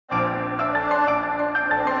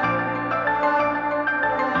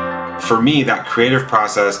for me, that creative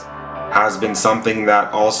process has been something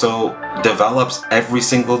that also develops every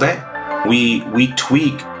single day. We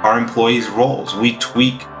tweak our employees' roles. We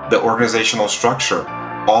tweak the organizational structure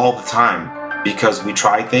all the time because we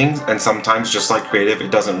try things, and sometimes, just like creative,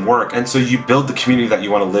 it doesn't work. And so you build the community that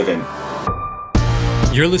you want to live in.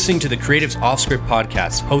 You're listening to the Creatives Off Script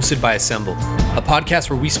podcast, hosted by Assemble, a podcast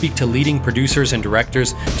where we speak to leading producers and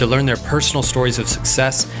directors to learn their personal stories of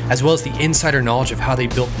success, as well as the insider knowledge of how they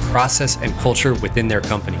built process and culture within their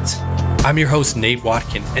companies. I'm your host, Nate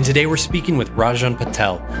Watkin, and today we're speaking with Rajan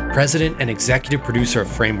Patel, president and executive producer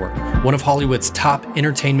of Framework, one of Hollywood's top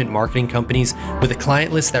entertainment marketing companies with a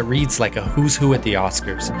client list that reads like a who's who at the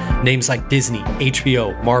Oscars. Names like Disney,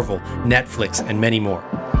 HBO, Marvel, Netflix, and many more.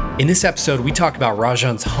 In this episode, we talk about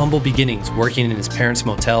Rajan's humble beginnings working in his parents'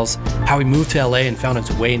 motels, how he moved to LA and found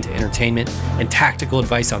his way into entertainment, and tactical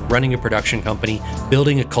advice on running a production company,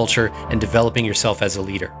 building a culture, and developing yourself as a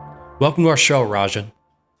leader. Welcome to our show, Rajan.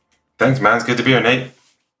 Thanks, man. It's good to be here, Nate.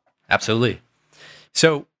 Absolutely.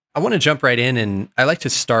 So I want to jump right in, and I like to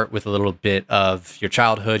start with a little bit of your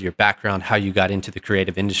childhood, your background, how you got into the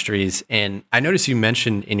creative industries. And I noticed you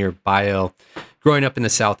mentioned in your bio, growing up in the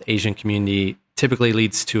South Asian community typically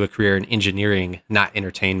leads to a career in engineering, not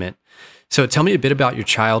entertainment. So tell me a bit about your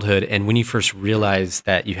childhood and when you first realized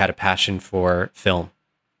that you had a passion for film.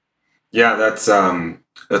 Yeah, that's a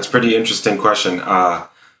pretty interesting question. I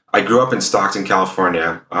grew up in Stockton,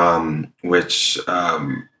 California, which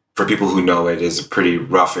for people who know it is a pretty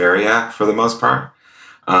rough area for the most part.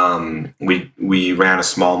 We ran a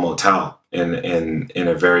small motel in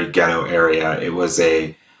a very ghetto area. It was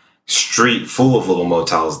a street full of little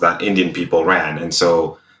motels that Indian people ran. And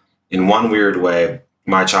so in one weird way,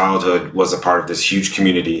 my childhood was a part of this huge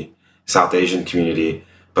community, South Asian community,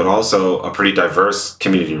 but also a pretty diverse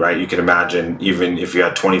community, right? You can imagine, even if you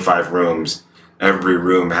had 25 rooms, every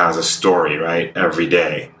room has a story, right? Every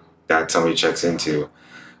day that somebody checks into.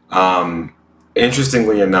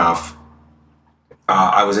 Interestingly enough,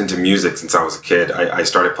 I was into music since I was a kid. I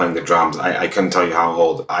started playing the drums. I couldn't tell you how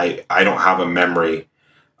old. I don't have a memory.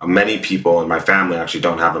 Many people in my family actually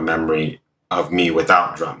don't have a memory of me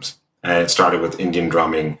without drums. And it started with Indian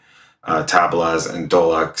drumming, tablas and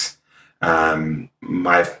dholaks.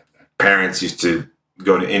 My parents used to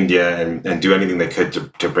go to India and do anything they could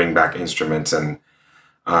to bring back instruments. And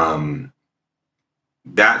that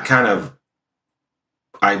kind of,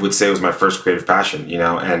 I would say, was my first creative passion,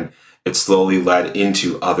 and it slowly led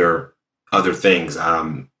into other things.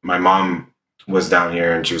 My mom was down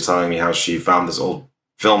here and she was telling me how she found this old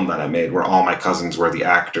film that I made where all my cousins were the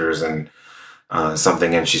actors and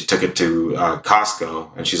something, and she took it to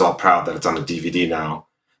Costco, and she's all proud that it's on a DVD now,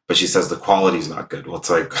 but she says the quality's not good. Well,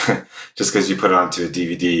 it's like, just because you put it onto a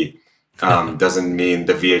DVD doesn't mean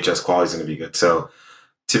the VHS quality's going to be good. So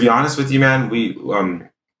to be honest with you, man,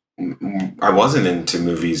 I wasn't into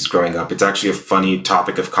movies growing up. It's actually a funny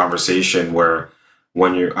topic of conversation where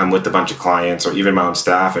when I'm with a bunch of clients or even my own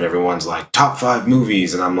staff and everyone's like, top 5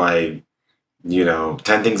 movies, and I'm like, 10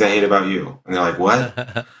 things I hate about you. And they're like, what?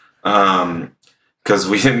 Because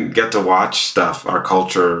we didn't get to watch stuff. Our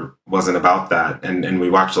culture wasn't about that. And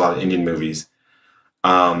we watched a lot of Indian movies.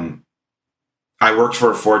 I worked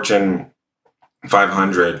for Fortune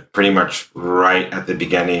 500 pretty much right at the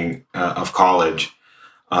beginning of college.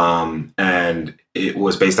 And it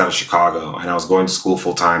was based out of Chicago. And I was going to school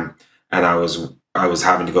full time. And I was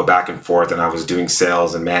having to go back and forth. And I was doing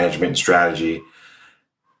sales and management and strategy.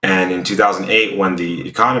 And in 2008, when the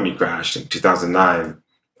economy crashed, in 2009,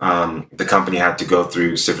 the company had to go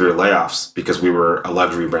through severe layoffs because we were a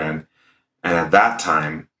luxury brand. And at that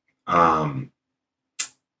time, I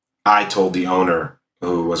told the owner,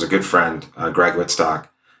 who was a good friend, Greg Whitstock,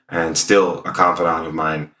 and still a confidant of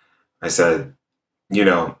mine, I said,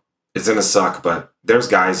 it's going to suck, but there's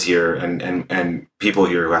guys here and people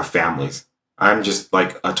here who have families. I'm just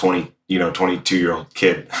like a 22-year-old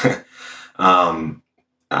kid.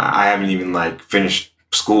 I haven't even finished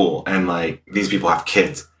school, and these people have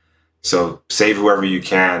kids. So save whoever you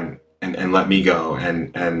can and let me go.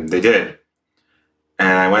 And they did.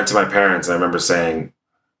 And I went to my parents and I remember saying,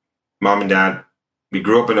 Mom and Dad, we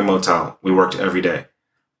grew up in a motel. We worked every day.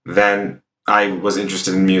 Then I was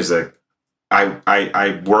interested in music.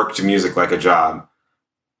 I worked music like a job.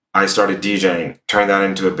 I started DJing, turned that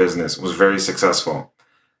into a business, was very successful.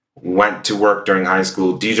 Went to work during high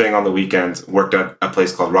school, DJing on the weekends, worked at a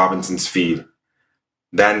place called Robinson's Feed,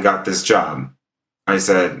 then got this job. I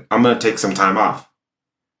said, I'm going to take some time off.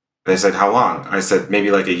 They said, how long? I said, maybe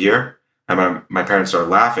a year. And my parents started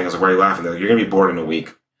laughing. I was like, why are you laughing? They're like, you're going to be bored in a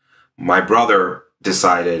week. My brother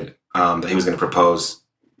decided that he was going to propose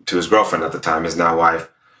to his girlfriend at the time, his now wife.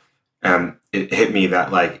 And it hit me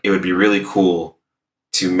that like it would be really cool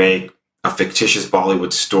to make a fictitious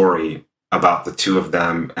Bollywood story about the two of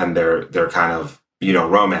them and their kind of, you know,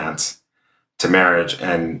 romance to marriage,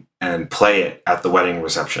 and play it at the wedding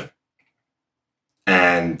reception.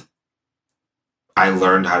 And I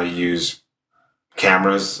learned how to use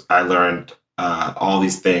cameras. I learned all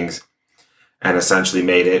these things, and essentially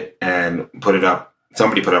made it and put it up.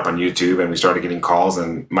 Somebody put it up on YouTube, and we started getting calls.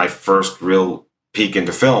 And my first real peek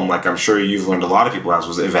into film, like I'm sure you've learned a lot of people has,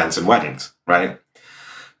 was events and weddings, right?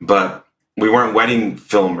 But we weren't wedding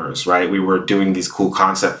filmers, right? We were doing these cool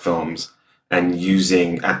concept films and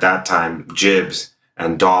using, at that time, jibs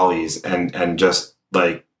and dollies, and just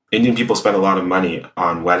like Indian people spend a lot of money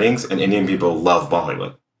on weddings, and Indian people love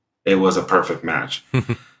Bollywood. It was a perfect match.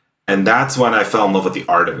 And that's when I fell in love with the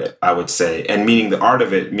art of it, I would say. And meaning the art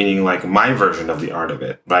of it, meaning like my version of the art of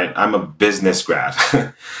it, right? I'm a business grad.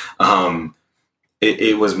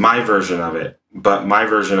 It was my version of it, but my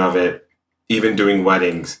version of it, even doing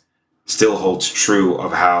weddings, still holds true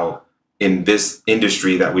of how in this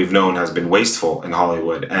industry that we've known has been wasteful in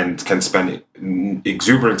Hollywood and can spend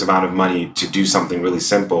exuberant amount of money to do something really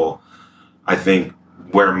simple. I think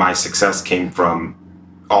where my success came from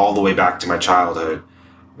all the way back to my childhood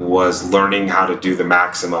was learning how to do the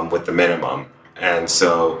maximum with the minimum. And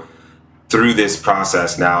so through this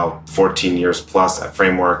process now, 14 years plus at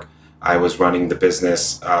Framework, I was running the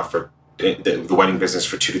business for the wedding business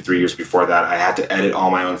for 2 to 3 years before that. I had to edit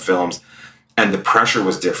all my own films, and the pressure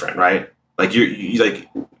was different, right? Like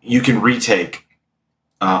you can retake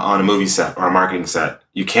on a movie set or a marketing set.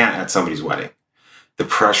 You can't at somebody's wedding. The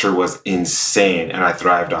pressure was insane, and I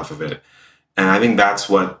thrived off of it. And I think that's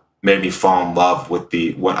what made me fall in love with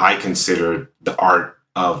what I considered the art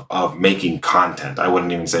of making content. I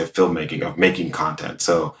wouldn't even say filmmaking, of making content.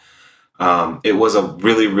 So it was a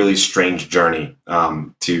really, really strange journey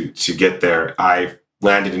to get there. I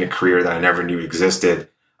landed in a career that I never knew existed.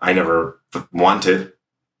 I never wanted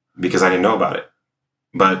because I didn't know about it.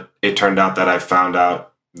 But it turned out that I found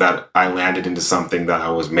out that I landed into something that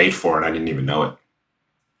I was made for, and I didn't even know it.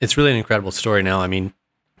 It's really an incredible story now. I mean,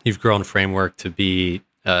 you've grown Framework to be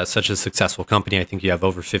such a successful company. I think you have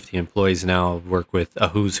over 50 employees now, work with a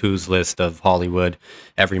who's list of Hollywood,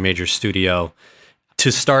 every major studio.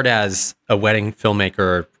 To start as a wedding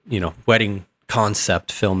filmmaker, wedding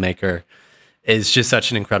concept filmmaker is just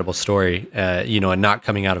such an incredible story, and not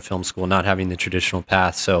coming out of film school, not having the traditional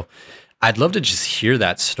path. So I'd love to just hear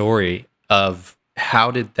that story of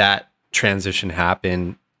how did that transition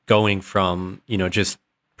happen, going from, just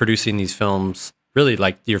producing these films, really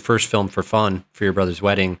like your first film for fun for your brother's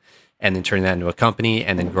wedding, and then turning that into a company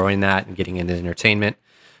and then growing that and getting into entertainment.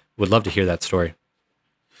 Would love to hear that story.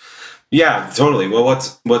 Yeah, totally. Well,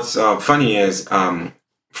 what's funny is I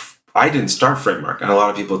didn't start Framework, and a lot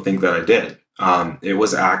of people think that I did. It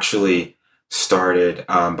was actually started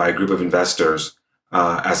by a group of investors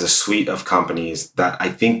as a suite of companies that I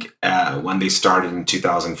think when they started in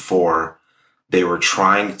 2004, they were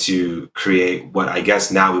trying to create what I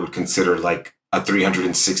guess now we would consider like a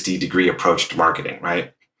 360-degree approach to marketing,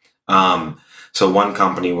 right? So one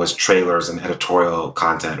company was trailers and editorial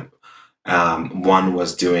content. One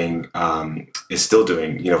was is still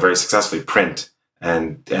doing, very successfully print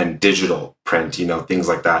and digital print, things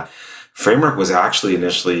like that. Framework was actually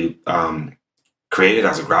initially created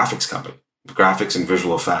as a graphics company, graphics and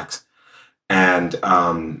visual effects.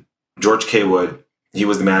 And George K. Wood, he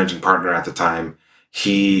was the managing partner at the time.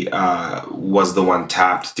 He was the one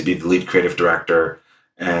tapped to be the lead creative director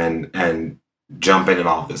and jump in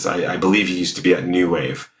all of this. I believe he used to be at New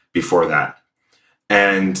Wave before that.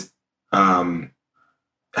 And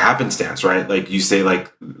happenstance, right? Like you say,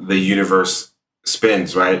 like the universe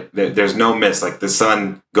spins, right? There's no miss. Like the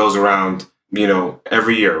sun goes around,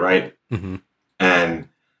 every year, right? Mm-hmm. And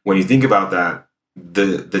when you think about that,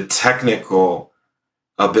 the technical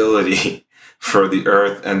ability for the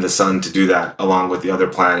Earth and the sun to do that, along with the other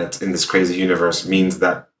planets in this crazy universe, means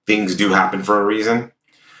that things do happen for a reason.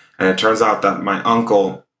 And it turns out that my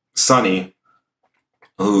uncle, Sonny,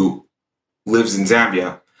 who lives in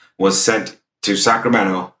Zambia, was sent to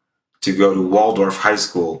Sacramento to go to Waldorf High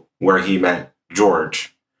School, where he met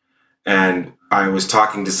George. And I was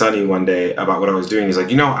talking to Sonny one day about what I was doing. He's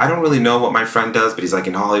like, I don't really know what my friend does, but he's like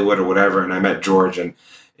in Hollywood or whatever. And I met George, and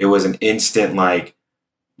it was an instant, like,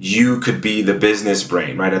 you could be the business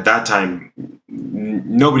brain, right? At that time,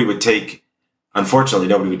 nobody would take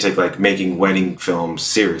like making wedding films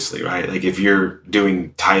seriously, right? Like if you're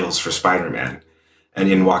doing titles for Spider-Man and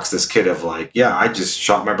in walks this kid of like, yeah, I just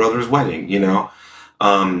shot my brother's wedding,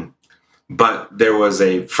 But there was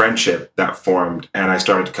a friendship that formed, and I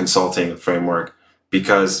started consulting with Framework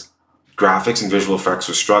because graphics and visual effects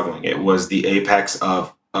was struggling. It was the apex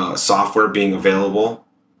of software being available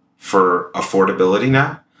for affordability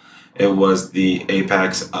now. It was the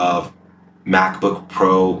apex of MacBook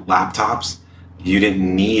Pro laptops. You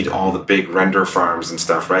didn't need all the big render farms and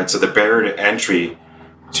stuff, right? So the barrier to entry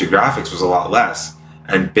to graphics was a lot less.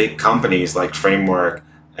 And big companies like Framework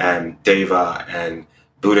and Deva and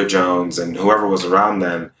Buddha Jones and whoever was around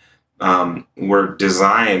then were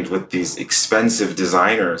designed with these expensive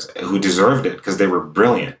designers who deserved it because they were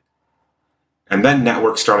brilliant. And then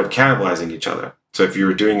networks started cannibalizing each other. So if you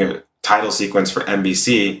were doing a title sequence for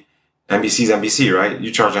NBC, NBC's NBC, right?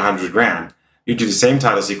 You charge 100 grand. You do the same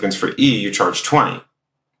title sequence for E, you charge 20.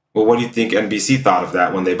 Well, what do you think NBC thought of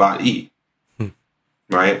that when they bought E?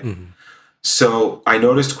 Right? Mm-hmm. So I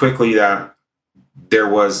noticed quickly that there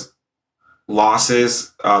was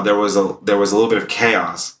losses. There was a little bit of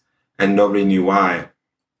chaos, and nobody knew why.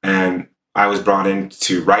 And I was brought in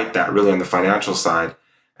to write that really on the financial side.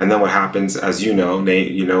 And then what happens, as you know,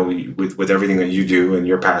 Nate, with everything that you do and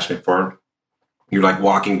you're passionate for, you're like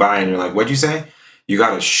walking by and you're like, what'd you say? You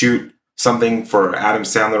got to shoot something for Adam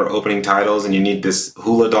Sandler opening titles and you need this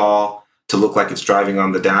hula doll to look like it's driving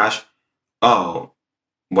on the dash. Oh,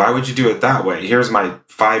 why would you do it that way? Here's my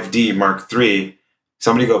 5D Mark III.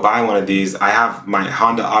 Somebody go buy one of these. I have my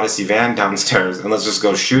Honda Odyssey van downstairs and let's just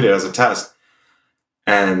go shoot it as a test.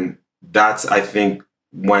 And that's, I think,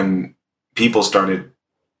 when people started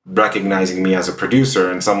recognizing me as a producer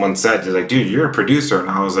and someone said, like, dude, you're a producer. And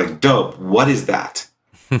I was like, dope. What is that?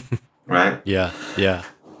 Right? Yeah. Yeah.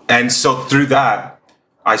 And so through that,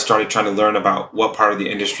 I started trying to learn about what part of the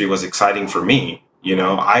industry was exciting for me.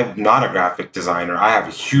 I'm not a graphic designer. I have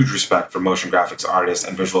a huge respect for motion graphics artists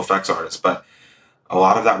and visual effects artists, but a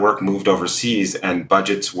lot of that work moved overseas and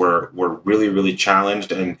budgets were really, really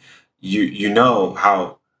challenged. And you know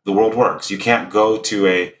how the world works. You can't go to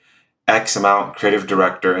a X amount creative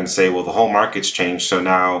director and say, well, the whole market's changed, so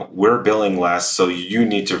now we're billing less, so you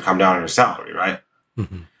need to come down on your salary, right?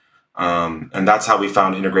 Mm-hmm. And that's how we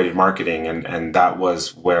found integrated marketing, and that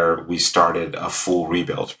was where we started a full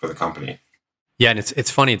rebuild for the company. Yeah, and it's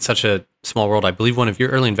funny. It's such a small world. I believe one of your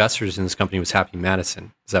early investors in this company was Happy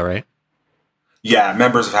Madison. Is that right? Yeah,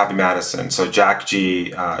 members of Happy Madison. So Jack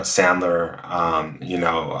G, Sandler,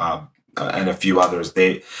 and a few others.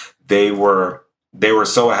 They were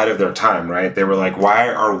so ahead of their time, right? They were like, why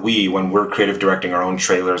are we, when we're creative directing our own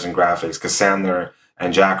trailers and graphics? Because Sandler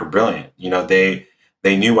and Jack are brilliant.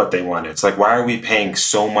 They knew what they wanted. It's like, why are we paying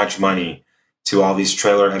so much money to all these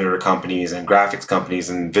trailer editor companies and graphics companies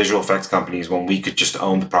and visual effects companies when we could just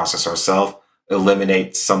own the process ourselves,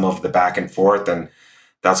 eliminate some of the back and forth? And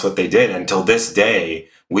that's what they did. Until this day,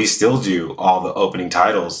 we still do all the opening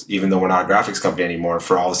titles, even though we're not a graphics company anymore,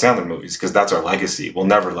 for all the Sandler movies, because that's our legacy. We'll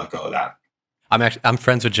never let go of that. I'm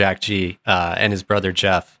friends with Jack G and his brother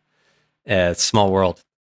Jeff. Small world.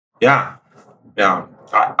 Yeah.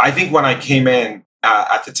 I think when I came in,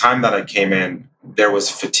 at the time that I came in, there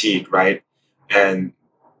was fatigue, right? And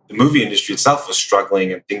the movie industry itself was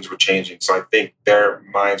struggling and things were changing. So I think their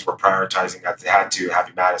minds were prioritizing that they had to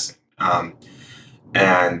Happy Madison.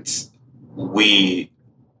 And we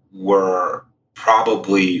were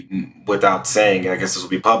probably, without saying, I guess this will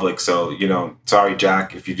be public, so, sorry,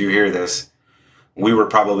 Jack, if you do hear this, we were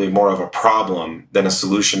probably more of a problem than a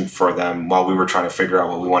solution for them while we were trying to figure out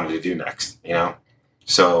what we wanted to do next,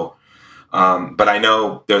 So, but I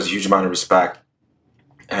know there's a huge amount of respect,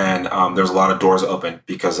 and there's a lot of doors open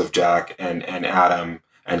because of Jack and Adam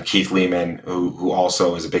and Keith Lehman, who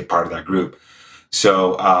also is a big part of that group.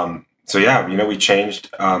 So yeah, we changed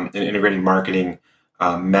in integrated marketing,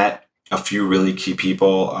 met a few really key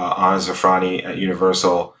people, Anna Zafrani at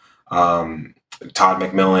Universal, Todd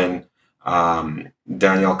McMillan,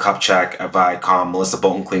 Danielle Kupchak at Viacom, Melissa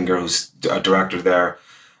Bolton-Klinger, who's a director there.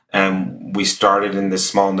 And we started in this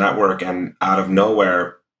small network, and out of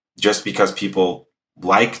nowhere, just because people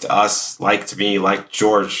liked us, liked me, liked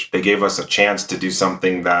George, they gave us a chance to do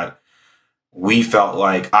something that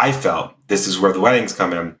I felt, this is where the weddings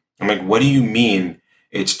come in. I'm like, what do you mean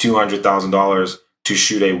it's $200,000 to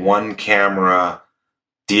shoot a one camera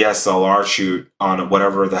DSLR shoot on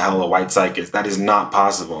whatever the hell a white cyc is? That is not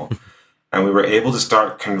possible. And we were able to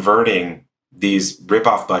start converting these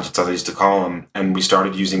rip-off budgets, as I used to call them, and we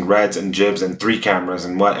started using reds and jibs and 3 cameras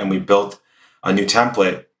and we built a new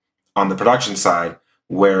template on the production side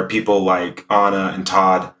where people like Anna and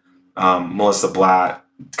Todd, Melissa Blatt,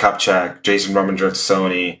 Kupchak, Jason Rumminger at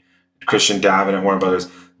Sony, Christian Davin at Warner Brothers,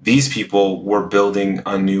 these people were building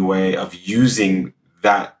a new way of using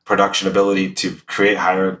that production ability to create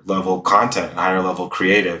higher level content, higher level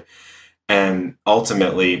creative. And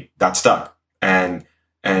ultimately that stuck. And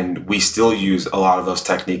And we still use a lot of those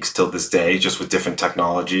techniques till this day, just with different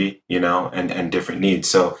technology, and different needs.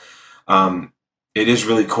 So um, it is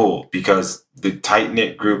really cool because the tight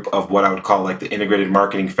knit group of what I would call like the integrated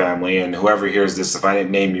marketing family, and whoever hears this, if I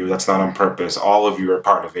didn't name you, that's not on purpose. All of you are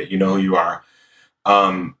part of it. You know who you are.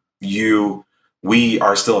 You We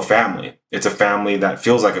are still a family. It's a family that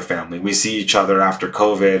feels like a family. We see each other after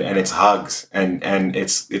COVID, and it's hugs and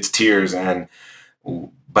it's tears, and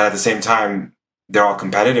but at the same time they're all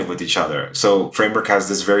competitive with each other. So Framework has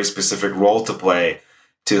this very specific role to play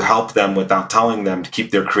to help them without telling them to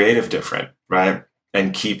keep their creative different, right?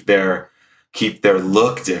 And keep their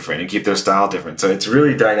look different and keep their style different. So it's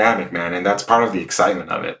really dynamic, man, and that's part of the excitement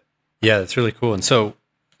of it. Yeah, that's really cool. And so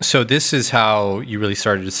this is how you really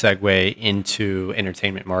started to segue into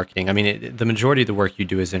entertainment marketing. I mean, the majority of the work you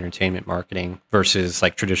do is entertainment marketing versus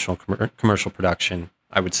like traditional commercial production,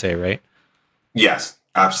 I would say, right? Yes,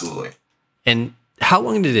 absolutely. And how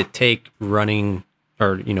long did it take running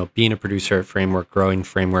or, being a producer at Framework, growing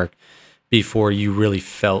Framework, before you really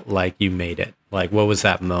felt like you made it? Like, what was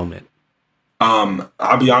that moment?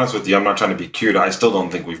 I'll be honest with you. I'm not trying to be cute. I still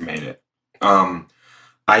don't think we've made it.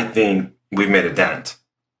 I think we've made a dent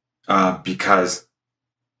because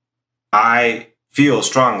I feel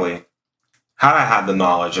strongly, had I had the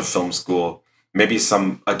knowledge of film school, maybe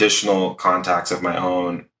some additional contacts of my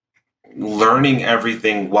own, learning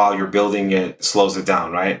everything while you're building it slows it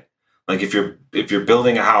down, right? Like if you're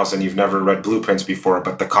building a house and you've never read blueprints before,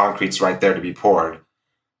 but the concrete's right there to be poured,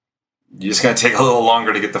 you're just gonna take a little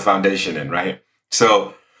longer to get the foundation in, right?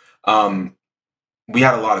 So we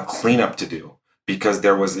had a lot of cleanup to do because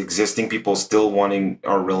there was existing people still wanting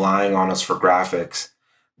or relying on us for graphics.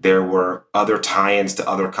 There were other tie-ins to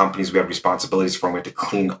other companies we had responsibilities for, and we had to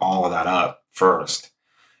clean all of that up first.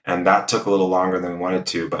 And that took a little longer than we wanted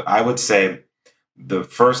to. But I would say the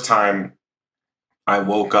first time I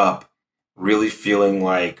woke up really feeling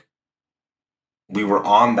like we were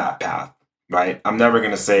on that path, right? I'm never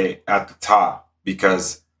going to say at the top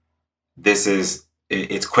because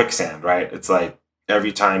it's quicksand, right? It's like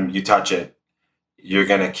every time you touch it, you're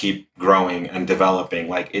going to keep growing and developing.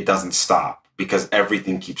 Like it doesn't stop because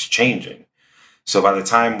everything keeps changing. So by the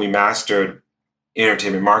time we mastered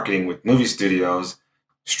entertainment marketing with movie studios,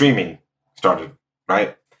 streaming started,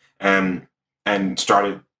 right? And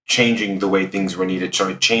started changing the way things were needed,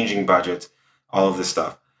 started changing budgets, all of this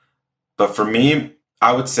stuff. But for me,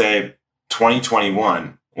 I would say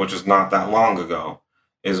 2021, which was not that long ago,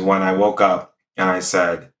 is when I woke up and I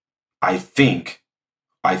said, I think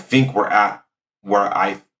we're at where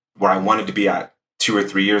I wanted to be at 2 or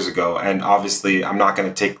 3 years ago. And obviously I'm not going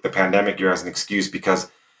to take the pandemic year as an excuse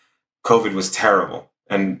because COVID was terrible.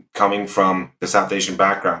 And coming from the South Asian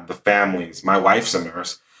background, the families, my wife's a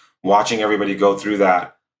nurse, watching everybody go through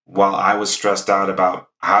that while I was stressed out about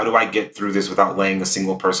how do I get through this without laying a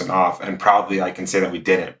single person off? And proudly I can say that we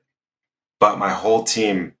didn't. But my whole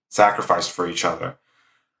team sacrificed for each other.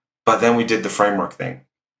 But then we did the framework thing.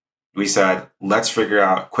 We said, let's figure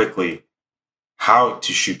out quickly how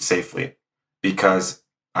to shoot safely. Because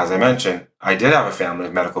as I mentioned, I did have a family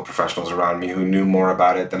of medical professionals around me who knew more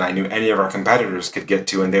about it than I knew any of our competitors could get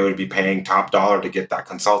to, and they would be paying top dollar to get that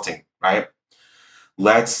consulting, right?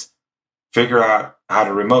 Let's figure out how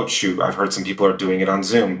to remote shoot. I've heard some people are doing it on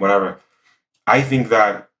Zoom, whatever. I think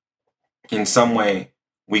that in some way,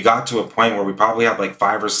 we got to a point where we probably had like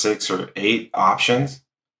 5 or 6 or 8 options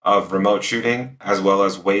of remote shooting, as well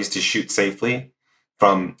as ways to shoot safely,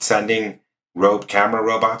 from sending camera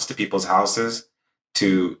robots to people's houses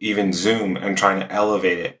to even Zoom and trying to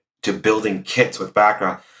elevate it to building kits with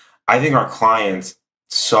background. I think our clients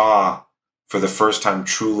saw for the first time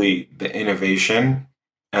truly the innovation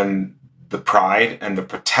and the pride and the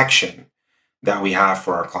protection that we have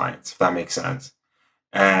for our clients, if that makes sense.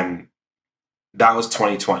 And that was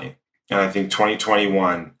 2020. And I think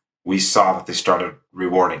 2021, we saw that they started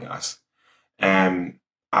rewarding us. And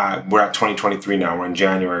we're at 2023 now. We're in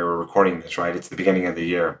January. We're recording this, right? It's the beginning of the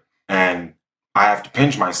year. And I have to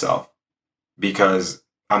pinch myself because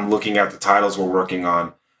I'm looking at the titles we're working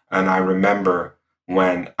on. And I remember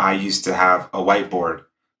when I used to have a whiteboard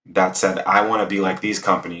that said, I want to be like these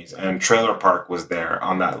companies. And Trailer Park was there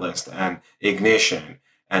on that list, and Ignition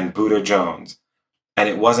and Buddha Jones. And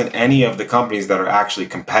it wasn't any of the companies that are actually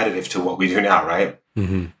competitive to what we do now, right?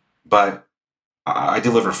 Mm-hmm. But I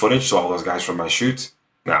deliver footage to all those guys from my shoots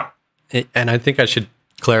now. And I think I should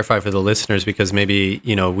clarify for the listeners, because maybe,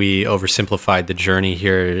 we oversimplified the journey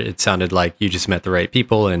here. It sounded like you just met the right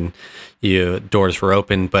people and doors were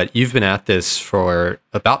open, but you've been at this for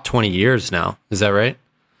about 20 years now. Is that right?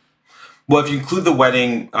 Well, if you include the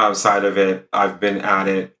wedding side of it, I've been at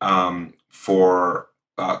it for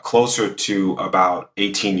closer to about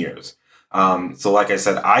 18 years. So like I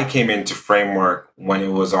said, I came into Framework when it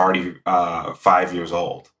was already 5 years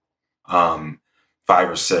old, 5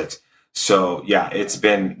 or 6. So yeah,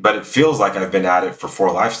 but it feels like I've been at it for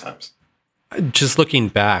 4 lifetimes. Just looking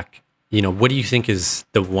back, what do you think is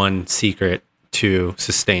the one secret to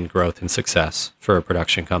sustained growth and success for a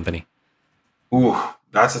production company? Ooh,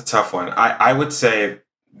 that's a tough one. I would say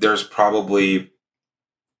there's probably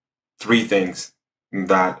 3 things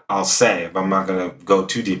that I'll say, but I'm not going to go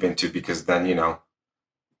too deep into, because then,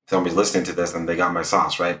 somebody's listening to this and they got my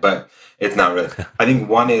sauce, right? But it's not really. I think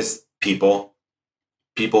one is people,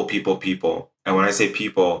 people, people, people. And when I say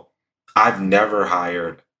people, I've never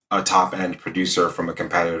hired a top end producer from a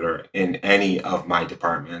competitor in any of my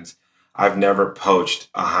departments. I've never poached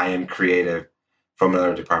a high end creative from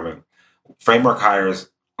another department. Framework hires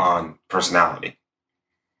on personality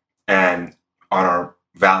and on our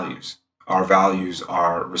values. Our values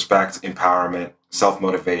are respect, empowerment, self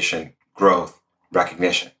motivation, growth,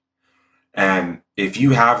 recognition. And if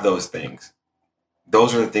you have those things,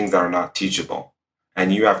 those are the things that are not teachable.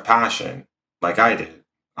 And you have passion, like I did.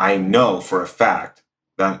 I know for a fact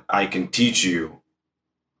that I can teach you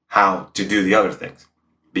how to do the other things.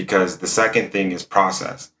 Because the second thing is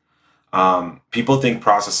process. People think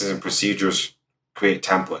processes and procedures create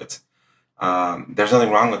templates. There's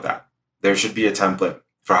nothing wrong with that. There should be a template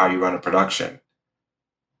for how you run a production.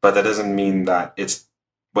 But that doesn't mean that it's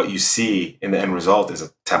what you see in the end result is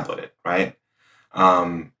a template, right?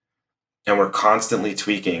 And we're constantly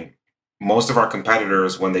tweaking. Most of our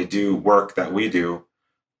competitors, when they do work that we do,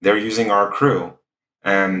 they're using our crew.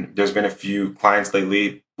 And there's been a few clients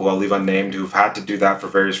lately, who I'll leave unnamed, who've had to do that for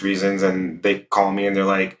various reasons. And they call me and they're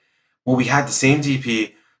like, well, we had the same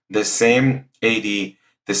DP, the same AD,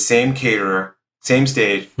 the same caterer, same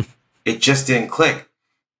stage. It just didn't click.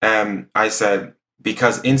 And I said,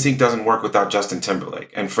 because NSYNC doesn't work without Justin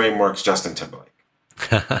Timberlake, and Framework's Justin Timberlake.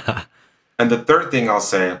 And the third thing I'll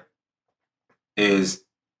say is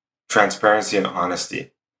transparency and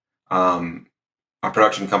honesty. Our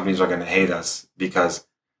production companies are going to hate us, because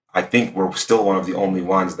I think we're still one of the only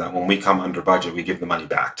ones that when we come under budget, we give the money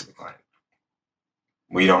back to the client.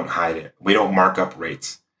 We don't hide it. We don't mark up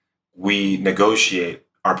rates. We negotiate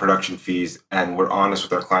our production fees, and we're honest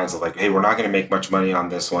with our clients of like, hey, we're not going to make much money on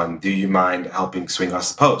this one. Do you mind helping swing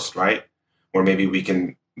us the post, right? Or maybe we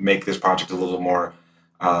can make this project a little more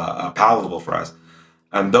palatable for us.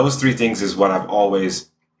 And those 3 things is what I've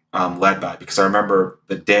always led by, because I remember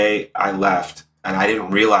the day I left, and I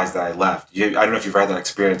didn't realize that I left. I don't know if you've had that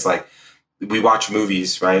experience. Like, we watch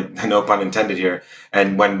movies, right? No pun intended here.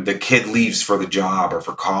 And when the kid leaves for the job or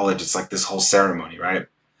for college, it's like this whole ceremony, right?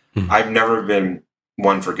 I've never been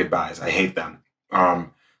one for goodbyes. I hate them.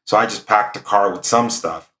 So I just packed a car with some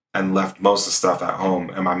stuff and left most of the stuff at home.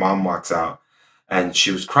 And my mom walks out and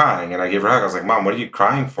she was crying. And I gave her a hug. I was like, Mom, what are you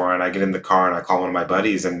crying for? And I get in the car and I call one of my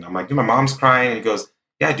buddies and I'm like, dude, my mom's crying. And he goes,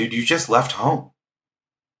 yeah, dude, you just left home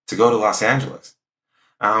to go to Los Angeles.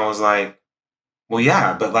 And I was like, well,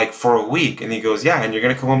 yeah, but like for a week. And he goes, yeah, and you're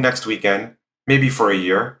going to come home next weekend, maybe for a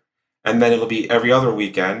year. And then it'll be every other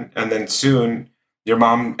weekend. And then soon your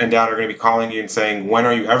mom and dad are going to be calling you and saying, when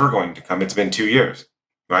are you ever going to come? It's been 2 years,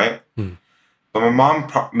 right? But my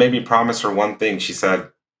mom made me promise her one thing. She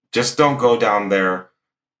said, just don't go down there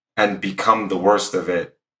and become the worst of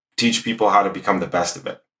it. Teach people how to become the best of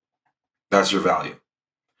it. That's your value.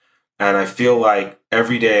 And I feel like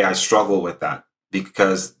every day I struggle with that,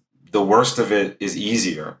 because the worst of it is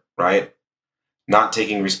easier, right? Not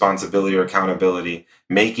taking responsibility or accountability,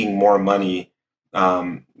 making more money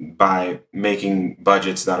by making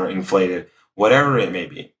budgets that are inflated, whatever it may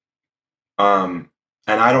be.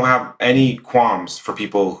 And I don't have any qualms for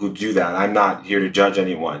people who do that. I'm not here to judge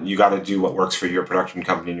anyone. You got to do what works for your production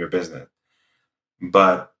company and your business.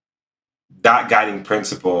 But that guiding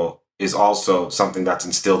principle is also something that's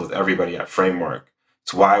instilled with everybody at Framework.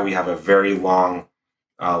 It's why we have a very long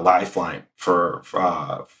lifeline for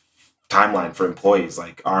timeline for employees.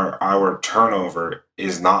 Like our turnover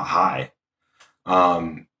is not high.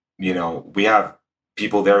 We have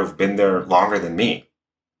people there who've been there longer than me.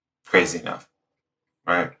 Crazy enough,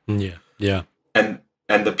 right? Yeah. And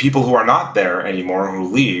the people who are not there anymore,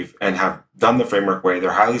 who leave and have done the Framework way,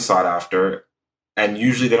 they're highly sought after. And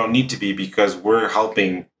usually they don't need to be, because we're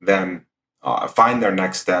helping them find their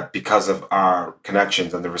next step because of our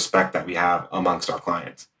connections and the respect that we have amongst our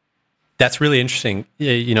clients. That's really interesting.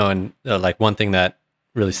 And like one thing that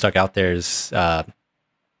really stuck out there is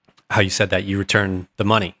how you said that you return the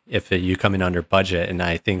money if you come in under budget. And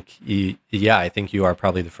I think you are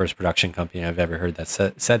probably the first production company I've ever heard that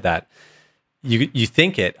said that. you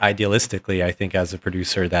think it idealistically, I think as a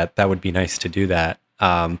producer that would be nice to do that.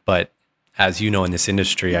 But as you know, in this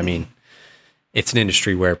industry, I mean, it's an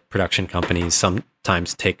industry where production companies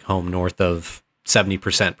sometimes take home north of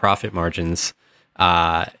 70% profit margins,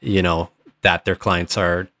 that their clients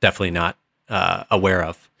are definitely not aware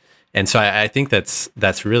of. And so I think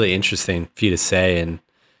that's really interesting for you to say. And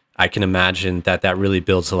I can imagine that really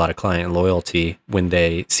builds a lot of client loyalty when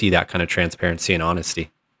they see that kind of transparency and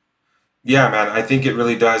honesty. Yeah, man, I think it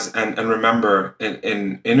really does. And remember,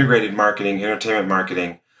 in integrated marketing, entertainment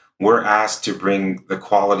marketing, we're asked to bring the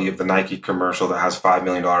quality of the Nike commercial that has $5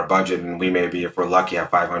 million budget, and we maybe, if we're lucky,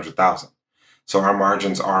 have 500,000. So our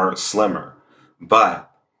margins are slimmer.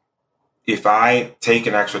 But if I take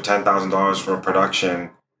an extra $10,000 from a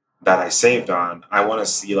production that I saved on, I want to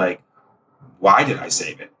see like, why did I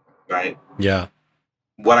save it, right? Yeah.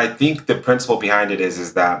 What I think the principle behind it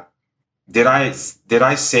is that did I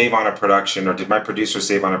save on a production, or did my producer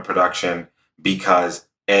save on a production because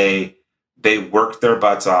they worked their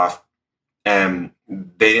butts off and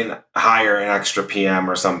they didn't hire an extra PM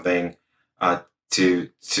or something to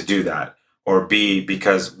do that, or B,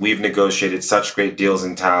 because we've negotiated such great deals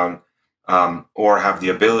in town, or have the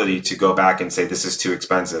ability to go back and say this is too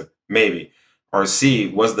expensive, maybe, or C,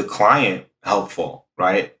 was the client helpful,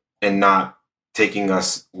 right, and not taking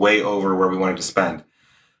us way over where we wanted to spend.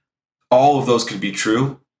 All of those could be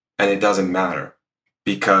true, and it doesn't matter,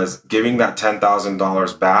 because giving that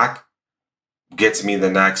 $10,000 back gets me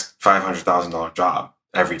the next $500,000 job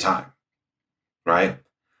every time, right?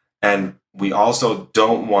 And we also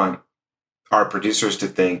don't want our producers to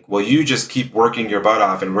think, well, you just keep working your butt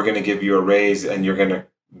off and we're going to give you a raise and you're going to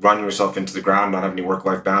run yourself into the ground, not have any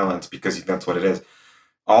work-life balance, because that's what it is.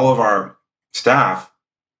 All of our staff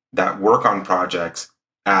that work on projects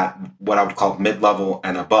at what I would call mid-level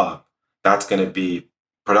and above, that's going to be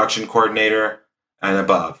production coordinator and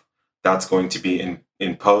above. That's going to be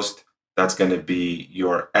in post. That's going to be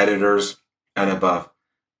your editors and above.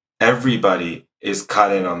 Everybody is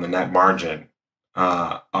cut in on the net margin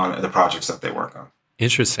on the projects that they work on.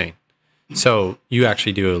 Interesting. So you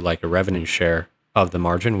actually do like a revenue share of the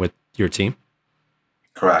margin with your team?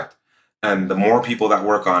 Correct. And the more people that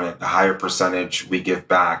work on it, the higher percentage we give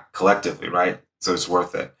back collectively, right? So it's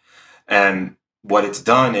worth it. And what it's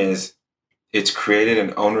done is it's created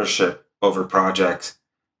an ownership over projects,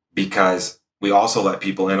 because we also let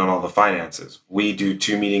people in on all the finances. We do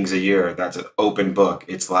 2 meetings a year. That's an open book.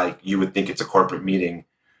 It's like you would think it's a corporate meeting.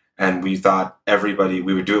 And we thought we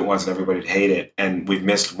would do it once and everybody would hate it. And we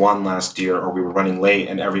missed one last year, or we were running late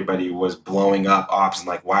and everybody was blowing up ops and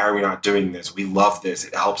like, why are we not doing this? We love this.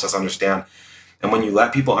 It helps us understand. And when you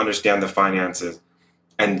let people understand the finances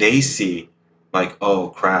and they see like, oh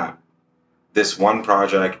crap, this one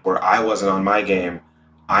project where I wasn't on my game,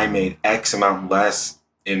 I made X amount less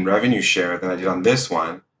in revenue share than I did on this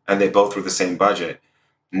one, and they both were the same budget.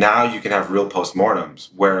 Now you can have real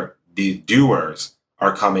postmortems where the doers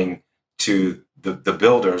are coming to the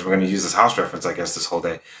builders. We're going to use this house reference, I guess, this whole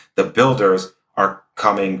day. The builders are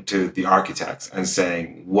coming to the architects and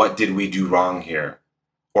saying, what did we do wrong here?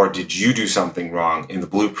 Or did you do something wrong in the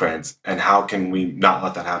blueprints? And how can we not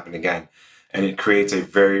let that happen again? And it creates a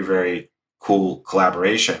very, very cool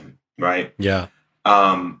collaboration, right? Yeah.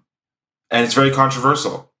 And it's very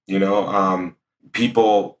controversial,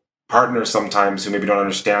 people, partners sometimes who maybe don't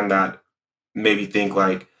understand that, maybe think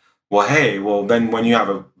like, well, hey, well, then when you have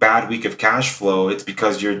a bad week of cash flow, it's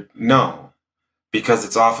because because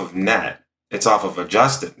it's off of net. It's off of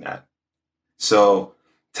adjusted net. So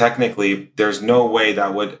technically there's no way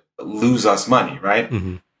that would lose us money, right?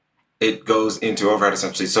 Mm-hmm. It goes into overhead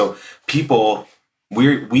essentially. So people,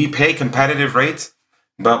 we pay competitive rates,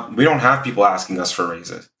 but we don't have people asking us for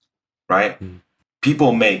raises, right? Mm-hmm.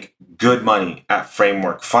 People make good money at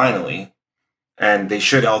Framework finally, and they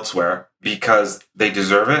should elsewhere because they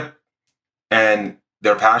deserve it and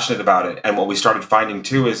they're passionate about it. And what we started finding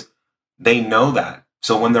too is they know that.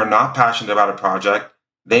 So when they're not passionate about a project,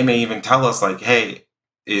 they may even tell us like, hey,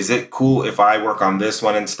 is it cool if I work on this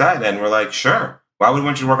one instead? And we're like, sure. Why would we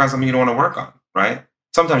want you to work on something you don't want to work on, right?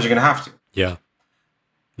 Sometimes you're going to have to. Yeah.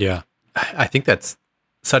 Yeah. I think that's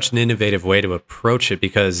such an innovative way to approach it,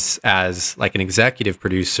 because as like an executive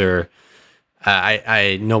producer,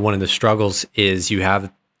 I know one of the struggles is you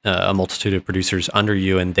have a multitude of producers under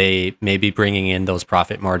you, and they may be bringing in those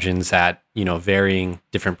profit margins at, varying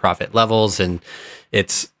different profit levels. And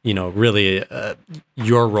it's, really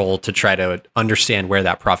your role to try to understand where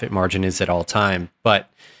that profit margin is at all time.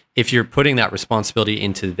 But if you're putting that responsibility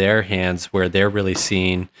into their hands where they're really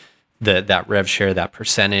seeing that rev share, that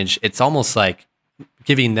percentage, it's almost like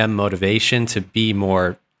giving them motivation to be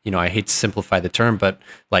more I hate to simplify the term, but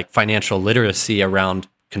like financial literacy around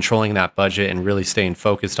controlling that budget and really staying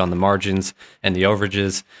focused on the margins and the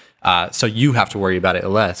overages. So you have to worry about it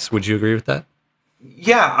less. Would you agree with that?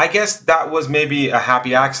 Yeah, I guess that was maybe a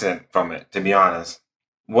happy accident from it, to be honest.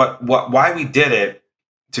 Why we did it,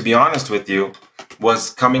 to be honest with you,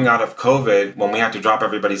 was coming out of COVID when we had to drop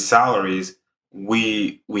everybody's salaries.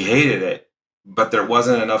 We hated it, but there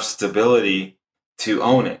wasn't enough stability to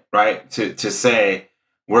own it, right? To say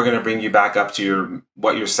we're going to bring you back up to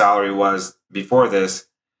what your salary was before this,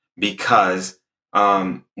 because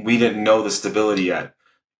we didn't know the stability yet,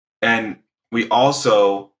 and we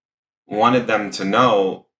also wanted them to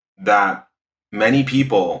know that many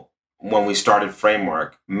people, when we started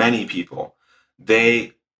Framework, many people,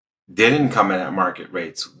 they didn't come in at market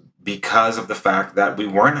rates because of the fact that we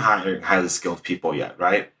weren't hiring highly skilled people yet,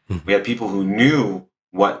 right? Mhm. We had people who knew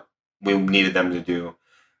what we needed them to do,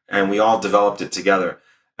 and we all developed it together.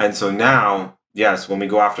 And so now, yes, when we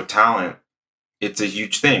go after talent, it's a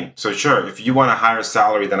huge thing. So sure, if you want a higher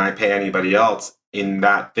salary than I pay anybody else in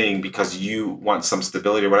that thing because you want some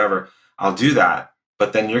stability or whatever, I'll do that.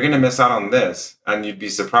 But then you're going to miss out on this, and you'd be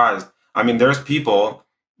surprised. I mean, there's people,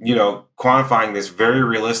 quantifying this very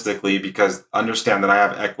realistically, because understand that I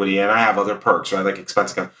have equity and I have other perks, right? Like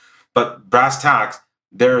expense account. But brass tacks,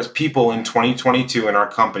 there's people in 2022 in our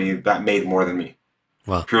company that made more than me,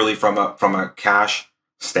 Wow. purely from a cash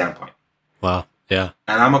standpoint. Wow. Yeah.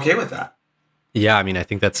 And I'm okay with that. Yeah. I mean, I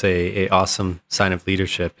think that's a awesome sign of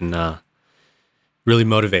leadership and really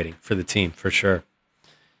motivating for the team for sure.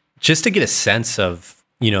 Just to get a sense of,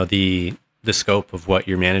 the scope of what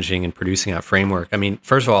you're managing and producing at Framework. I mean,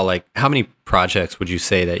 first of all, like how many projects would you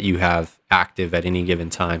say that you have active at any given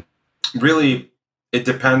time? Really, it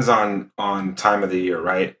depends on time of the year,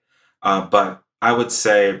 right? But I would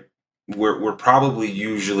say we're probably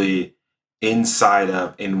usually inside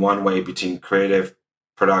of, in one way, between creative,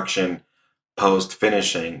 production, post,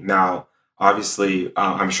 finishing. Now, obviously,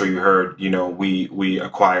 I'm sure you heard, we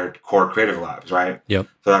acquired Core Creative Labs, right? Yep.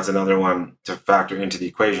 So that's another one to factor into the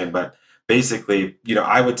equation. But basically,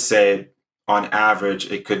 I would say on average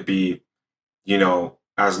it could be,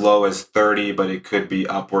 as low as 30, but it could be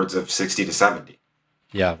upwards of 60 to 70.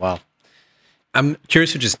 Yeah. Wow. I'm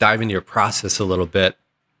curious to just dive into your process a little bit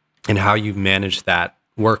and how you manage that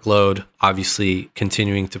workload, obviously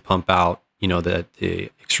continuing to pump out,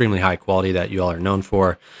 the extremely high quality that you all are known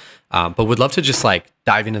for. But would love to just like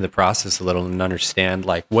dive into the process a little and understand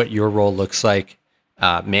like what your role looks like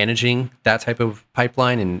managing that type of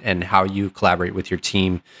pipeline and how you collaborate with your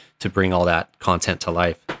team to bring all that content to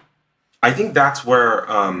life. I think that's where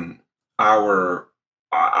I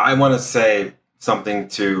want to say something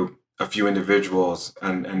to a few individuals,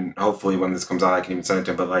 and hopefully when this comes out, I can even send it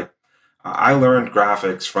to him. But like, I learned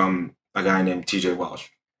graphics from a guy named TJ Welsh,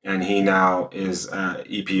 and he now is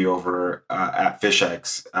EP over at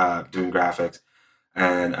FishX doing graphics,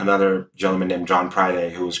 and another gentleman named John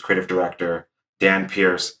Priday, who is creative director. Dan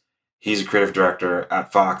Pierce, he's a creative director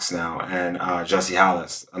at Fox now, and Jesse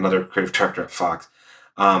Hallis, another creative director at Fox.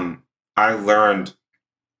 I learned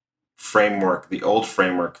Framework, the old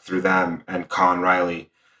Framework, through them and Con Riley.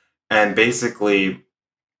 And basically,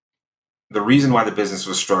 the reason why the business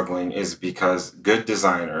was struggling is because good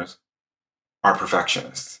designers are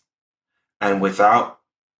perfectionists. And without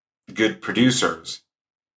good producers,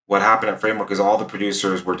 what happened at Framework is all the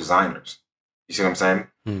producers were designers. You see what I'm saying?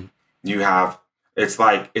 Mm. You have, it's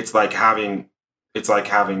like having,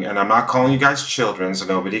 and I'm not calling you guys children, so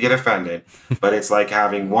nobody get offended, but it's like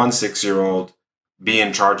having one 6-year-old be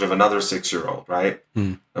in charge of another 6-year-old, right?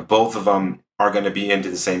 Mm. Both of them are going to be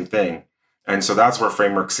into the same thing. And so that's where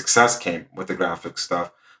Framework success came with the graphic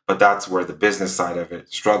stuff. But that's where the business side of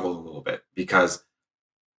it struggled a little bit, because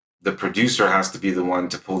the producer has to be the one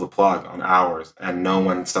to pull the plug on hours and know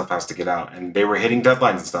when stuff has to get out. And they were hitting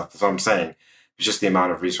deadlines and stuff. That's what I'm saying. It's just the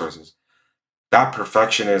amount of resources. That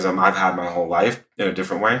perfectionism I've had my whole life in a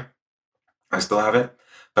different way. I still have it.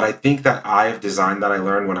 But I think that eye of design that I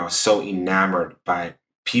learned when I was so enamored by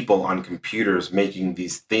people on computers making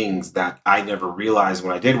these things that I never realized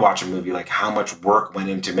when I did watch a movie, like how much work went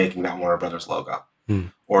into making that Warner Brothers logo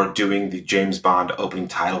or doing the James Bond opening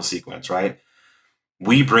title sequence, right?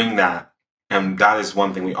 We bring that, and that is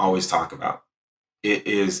one thing we always talk about. It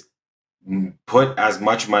is put as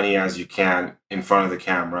much money as you can in front of the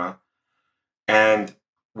camera, and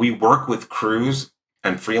we work with crews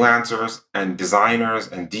and freelancers and designers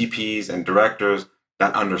and DPs and directors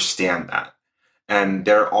that understand that. And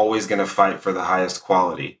they're always going to fight for the highest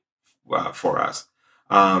quality for us.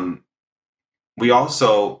 We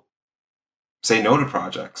also say no to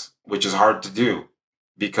projects, which is hard to do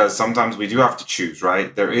because sometimes we do have to choose,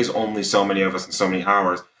 right? There is only so many of us and so many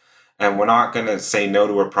hours. And we're not going to say no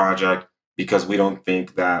to a project because we don't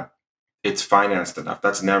think that it's financed enough.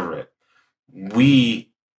 That's never it.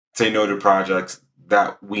 We say no to projects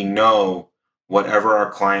that we know whatever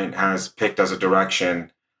our client has picked as a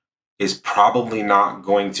direction is probably not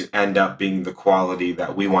going to end up being the quality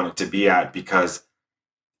that we want it to be at, because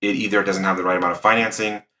it either doesn't have the right amount of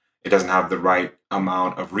financing, it doesn't have the right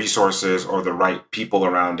amount of resources or the right people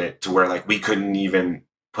around it to where like we couldn't even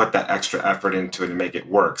put that extra effort into it and make it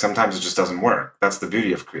work. Sometimes it just doesn't work. That's the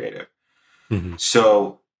beauty of creative. Mm-hmm.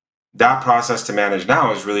 So that process to manage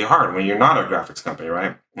now is really hard when you're not a graphics company,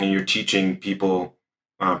 right? And you're teaching people,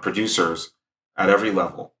 producers at every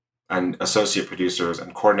level, and associate producers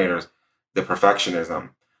and coordinators, the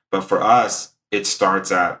perfectionism. But for us, it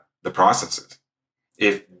starts at the processes.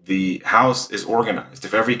 If the house is organized,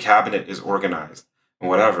 if every cabinet is organized and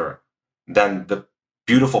whatever, then the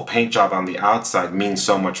beautiful paint job on the outside means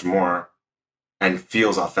so much more and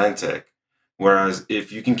feels authentic. Whereas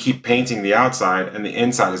if you can keep painting the outside and the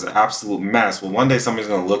inside is an absolute mess, well, one day somebody's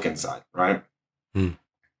going to look inside, right? Mm.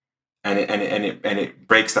 And it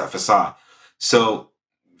breaks that facade. So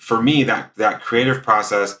for me, that creative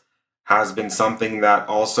process has been something that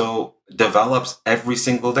also develops every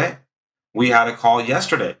single day. We had a call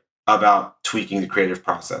yesterday about tweaking the creative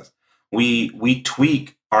process. We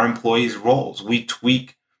tweak our employees' roles. We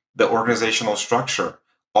tweak the organizational structure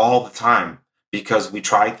all the time because we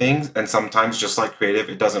try things, and sometimes, just like creative,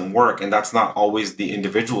 it doesn't work. And that's not always the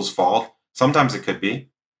individual's fault. Sometimes it could be,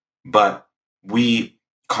 but we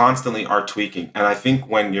constantly are tweaking. And I think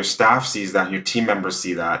when your staff sees that, your team members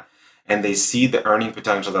see that, and they see the earning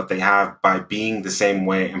potential that they have by being the same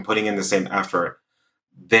way and putting in the same effort,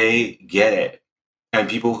 they get it. And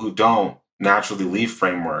people who don't naturally leave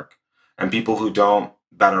framework, and people who don't,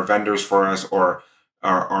 that are vendors for us, or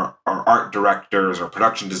are art directors or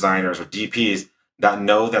production designers or DPs that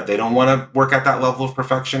know that they don't want to work at that level of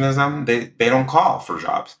perfectionism, they don't call for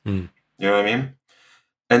jobs. Mm. You know what I mean?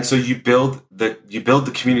 And so you build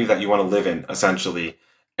the community that you want to live in, essentially.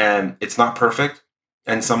 And it's not perfect,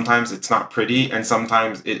 and sometimes it's not pretty, and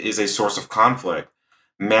sometimes it is a source of conflict.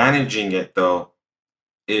 Managing it, though,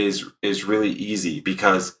 is really easy,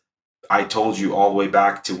 because I told you all the way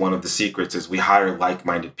back to one of the secrets is we hire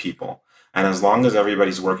like-minded people. And as long as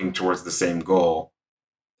everybody's working towards the same goal,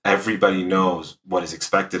 everybody knows what is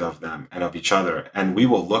expected of them and of each other. And we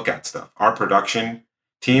will look at stuff. Our production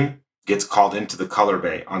team gets called into the color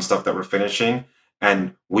bay on stuff that we're finishing.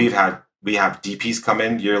 And we have DPs come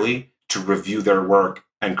in yearly to review their work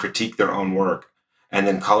and critique their own work. And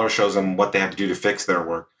then color shows them what they have to do to fix their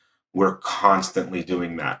work. We're constantly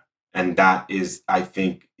doing that. And that is, I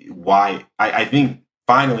think, why I think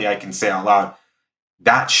finally I can say out loud,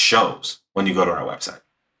 that shows when you go to our website.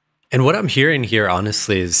 And what I'm hearing here,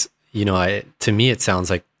 honestly, is, to me, it sounds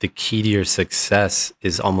like the key to your success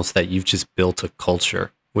is almost that you've just built a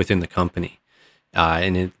culture within the company.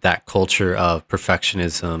 That culture of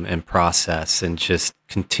perfectionism and process and just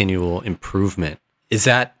continual improvement. Is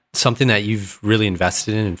that something that you've really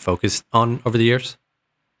invested in and focused on over the years?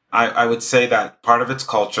 I would say that part of it's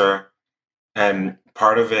culture, and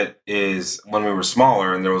part of it is when we were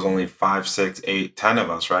smaller and there was only 5, 6, 8, 10 of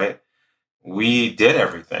us, right? We did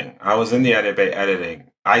everything. I was in the edit bay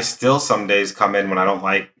editing. I still some days come in when I don't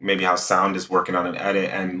like maybe how sound is working on an edit,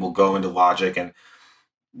 and we'll go into Logic, and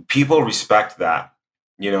people respect that.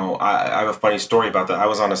 I have a funny story about that. I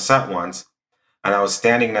was on a set once, and I was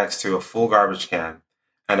standing next to a full garbage can,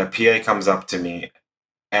 and a PA comes up to me,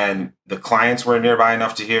 and the clients were nearby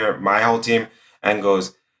enough to hear my whole team, and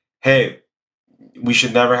goes, "Hey, we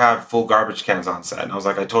should never have full garbage cans on set." And I was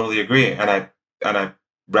like, "I totally agree." And I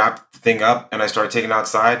wrapped the thing up and I started taking it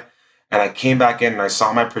outside, and I came back in and I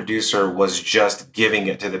saw my producer was just giving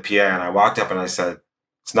it to the PA, and I walked up and I said,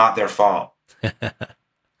 "It's not their fault."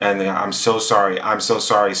 And "I'm so sorry. I'm so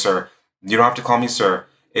sorry, sir. You don't have to call me sir.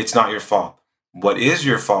 It's not your fault. What is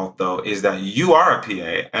your fault, though, is that you are a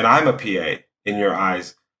PA and I'm a PA in your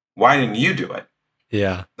eyes. Why didn't you do it?"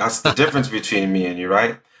 Yeah. That's the difference between me and you,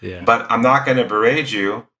 right? Yeah. But I'm not going to berate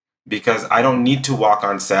you, because I don't need to walk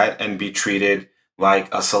on set and be treated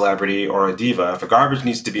like a celebrity or a diva. If a garbage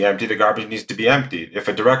needs to be emptied, the garbage needs to be emptied. If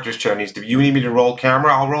a director's chair needs to be, you need me to roll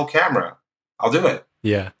camera, I'll roll camera. I'll do it.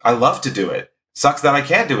 Yeah. I love to do it. Sucks that I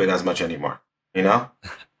can't do it as much anymore,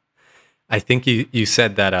 I think you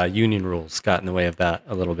said that union rules got in the way of that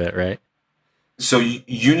a little bit, right? So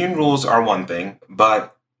union rules are one thing,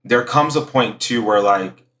 but there comes a point too where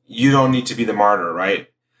like you don't need to be the martyr, right?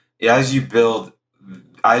 As you build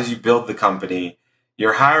the company,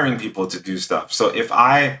 you're hiring people to do stuff. So if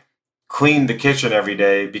I clean the kitchen every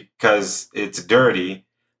day because it's dirty,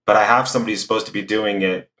 but I have somebody who's supposed to be doing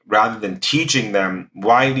it, rather than teaching them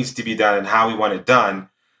why it needs to be done and how we want it done,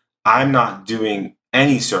 I'm not doing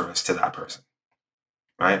any service to that person,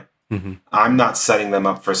 right? Mm-hmm. I'm not setting them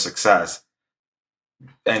up for success.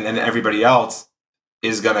 And then everybody else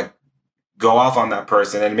is going to go off on that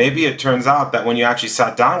person. And maybe it turns out that when you actually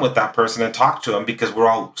sat down with that person and talked to them, because we're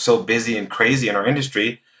all so busy and crazy in our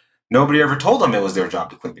industry, nobody ever told them it was their job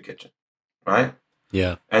to clean the kitchen, right?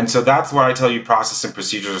 Yeah. And so that's why I tell you process and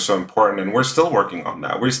procedures are so important. And we're still working on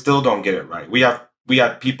that. We still don't get it right. We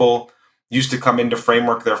have people used to come into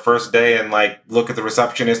Framework their first day and like look at the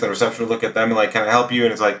receptionist, and the receptionist look at them and like, can I help you?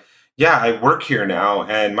 And it's like, yeah, I work here now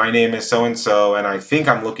and my name is so-and-so and I think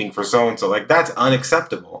I'm looking for so-and-so. Like, that's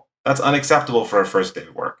unacceptable. That's unacceptable for a first day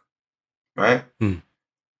of work, right?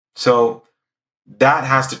 So that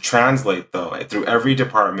has to translate, though, through every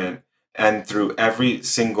department and through every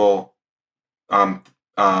single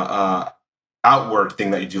outward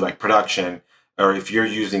thing that you do, like production, or if you're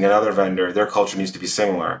using another vendor, their culture needs to be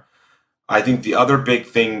similar. I think the other big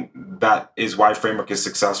thing that is why Framework is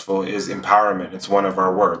successful is empowerment. It's one of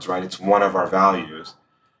our words, right? It's one of our values.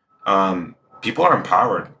 People are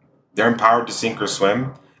empowered. They're empowered to sink or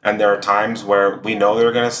swim. And there are times where we know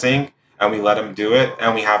they're going to sink and we let them do it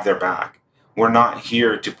and we have their back. We're not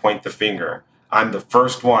here to point the finger. I'm the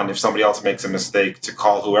first one, if somebody else makes a mistake, to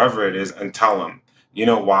call whoever it is and tell them. You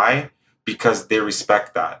know why? Because they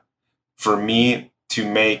respect that. For me to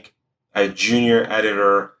make a junior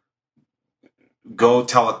editor go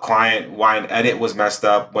tell a client why an edit was messed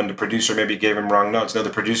up when the producer maybe gave him wrong notes. No, the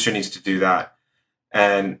producer needs to do that.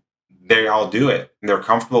 And they all do it. And they're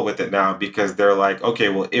comfortable with it now because they're like, okay,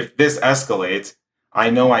 well, if this escalates, I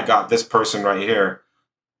know I got this person right here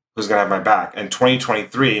who's going to have my back. And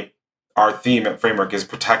 2023, our theme at Framework is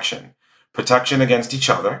protection. Protection against each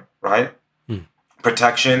other, right?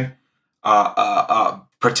 Protection,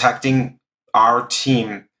 protecting our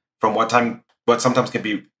team from what sometimes can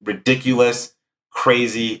be ridiculous,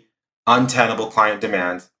 crazy, untenable client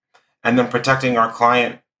demands, and then protecting our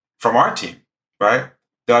client from our team, right?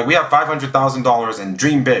 They're like, we have $500,000 and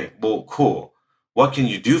dream big. Well, cool. What can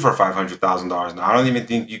you do for $500,000? Now, I don't even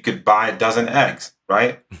think you could buy a dozen eggs,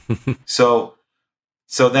 right? So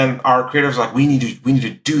then our creatives are like, we need to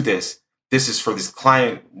do this. This is for this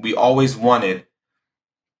client we always wanted,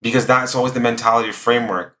 because that's always the mentality of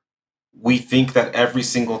Framework. We think that every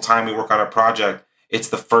single time we work on a project, it's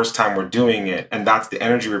the first time we're doing it, and that's the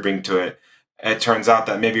energy we bring to it. It turns out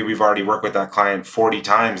that maybe we've already worked with that client 40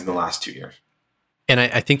 times in the last 2 years. And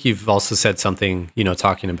I think you've also said something,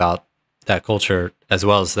 talking about that culture, as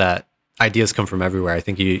well as that ideas come from everywhere. I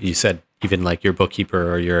think you said even like your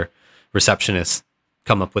bookkeeper or your receptionist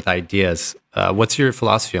come up with ideas. What's your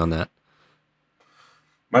philosophy on that?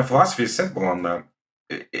 My philosophy is simple on that.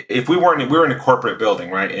 If we were in a corporate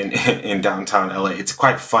building, right, in downtown LA, it's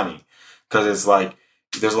quite funny because it's like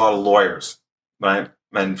there's a lot of lawyers, right,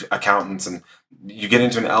 and accountants, and you get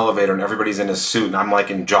into an elevator and everybody's in a suit, and I'm like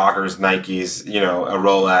in joggers, Nikes, a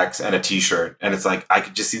Rolex, and a T-shirt, and it's like I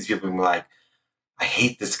could just see these people and be like, I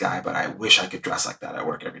hate this guy, but I wish I could dress like that at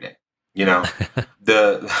work every day,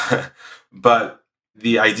 But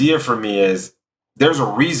the idea for me is there's a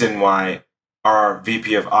reason why our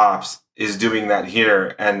VP of Ops is doing that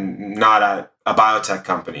here and not at a biotech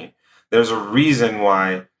company. There's a reason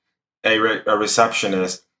why a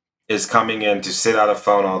receptionist is coming in to sit at a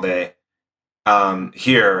phone all day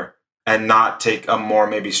here and not take a more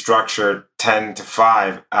maybe structured 10 to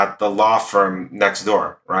 5 at the law firm next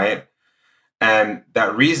door, right? And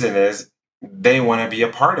that reason is they want to be a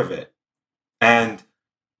part of it. And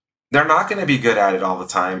they're not going to be good at it all the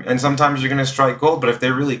time. And sometimes you're going to strike gold, but if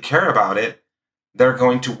they really care about it, they're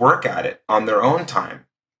going to work at it on their own time.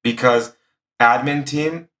 Because admin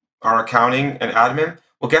team, our accounting and admin,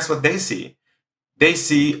 well, guess what they see? They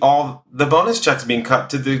see all the bonus checks being cut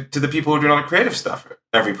to the people who are doing all the creative stuff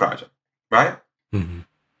every project, right? Mm-hmm.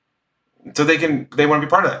 So they want to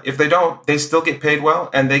be part of that. If they don't, they still get paid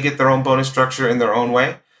well and they get their own bonus structure in their own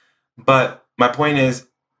way. But my point is,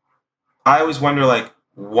 I always wonder, like,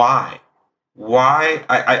 why? Why?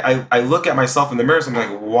 I look at myself in the mirror and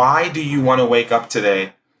I'm like, why do you want to wake up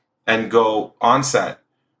today and go on set,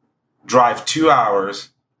 drive 2 hours,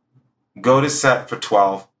 go to set for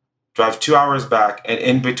 12, drive 2 hours back, and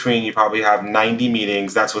in between you probably have 90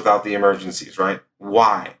 meetings. That's without the emergencies, right?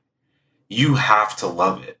 Why? You have to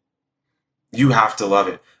love it. You have to love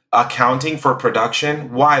it. Accounting for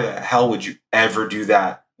production, why the hell would you ever do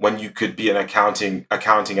that when you could be an accounting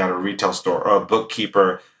at a retail store or a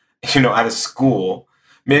bookkeeper, at a school?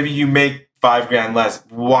 Maybe you make $5,000 less.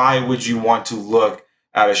 Why would you want to look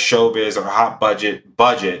at a showbiz or a hot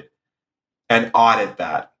budget and audit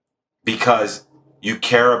that because you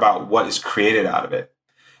care about what is created out of it.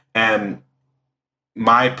 And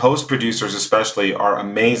my post producers especially are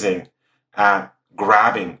amazing at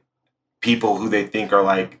grabbing people who they think are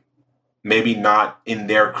like maybe not in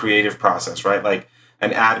their creative process, right? Like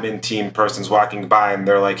an admin team person's walking by and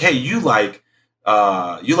they're like, "Hey, you like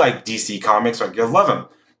DC comics? Like, you love them.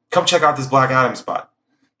 Come check out this Black Adam spot."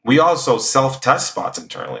 We also self-test spots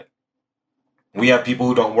internally. We have people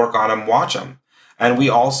who don't work on them watch them, and we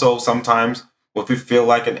also sometimes, if we feel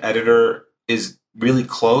like an editor is really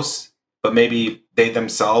close, but maybe they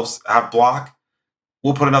themselves have block,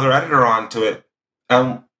 we'll put another editor onto it,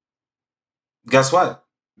 and guess what?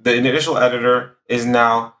 The initial editor is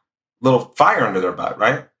now a little fire under their butt,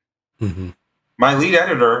 right? Mm-hmm. My lead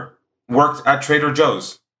editor worked at Trader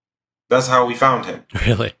Joe's. That's how we found him.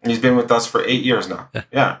 Really? He's been with us for 8 years now.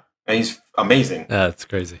 Yeah. And he's amazing. That's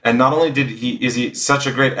crazy. And not only is he such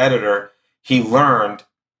a great editor, he learned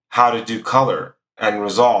how to do color and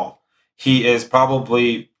resolve. He is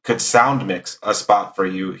probably could sound mix a spot for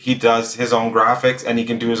you. He does his own graphics and he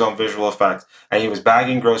can do his own visual effects. And he was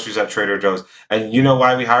bagging groceries at Trader Joe's. And you know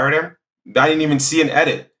why we hired him? I didn't even see an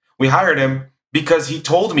edit. We hired him because he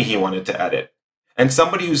told me he wanted to edit. And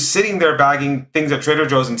somebody who's sitting there bagging things at Trader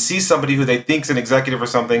Joe's and sees somebody who they think's an executive or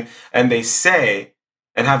something, and they say,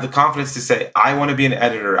 and have the confidence to say, "I want to be an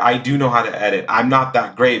editor. I do know how to edit. I'm not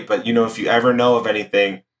that great, but if you ever know of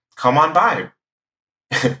anything, come on by."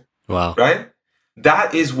 Wow. Right?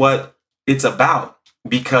 That is what it's about,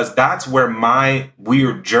 because that's where my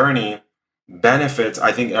weird journey benefits,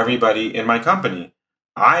 I think, everybody in my company.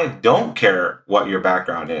 I don't care what your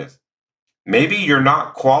background is. Maybe you're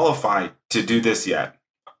not qualified to do this yet.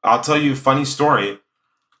 I'll tell you a funny story.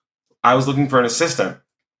 I was looking for an assistant.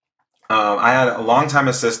 I had a longtime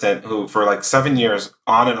assistant who, for like 7 years,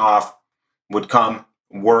 on and off, would come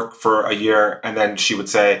work for a year, and then she would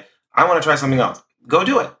say, "I want to try something else." Go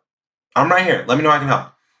do it. I'm right here. Let me know I can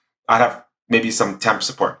help. I'd have maybe some temp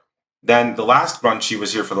support. Then the last run, she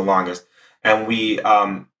was here for the longest, and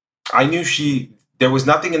I knew there was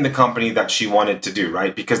nothing in the company that she wanted to do,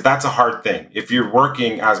 right? Because that's a hard thing. If you're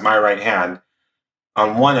working as my right hand,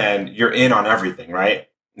 on one end, you're in on everything, right?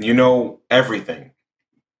 You know everything.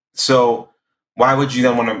 So why would you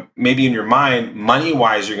then want to, maybe in your mind,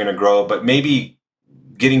 money-wise, you're going to grow, but maybe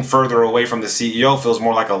getting further away from the CEO feels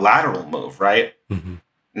more like a lateral move, right? Mm-hmm.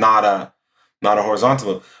 Not a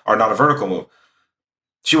horizontal move, or not a vertical move.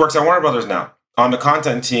 She works at Warner Brothers now on the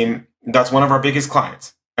content team. That's one of our biggest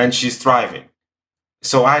clients, and she's thriving.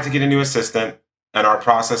 So I had to get a new assistant, and our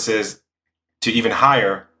process is to even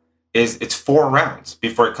hire it's 4 rounds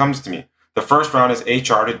before it comes to me. The first round is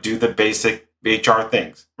HR to do the basic HR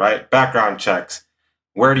things, right? Background checks.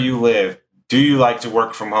 Where do you live? Do you like to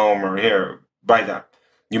work from home or here? Write that.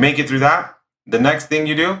 You make it through that. The next thing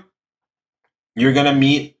you do, you're going to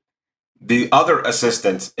meet the other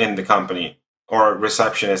assistants in the company or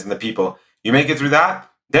receptionists and the people. You make it through that,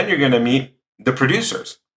 then you're going to meet the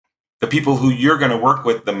producers, the people who you're going to work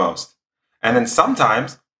with the most. And then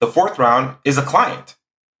sometimes the 4th round is a client.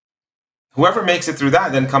 Whoever makes it through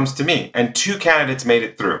that then comes to me. And 2 candidates made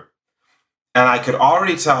it through. And I could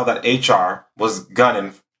already tell that HR was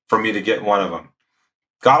gunning for me to get one of them.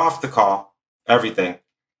 Got off the call, everything.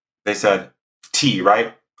 They said, "T,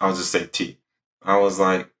 right?" I'll just say T. I was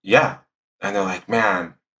like, "Yeah." And they're like,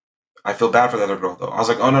 "Man, I feel bad for the other girl though." I was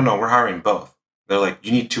like, "Oh, no, we're hiring both." They're like,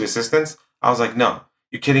 "You need 2 assistants?" I was like, "No,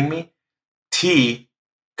 you kidding me? T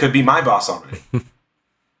could be my boss already.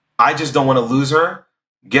 I just don't want to lose her,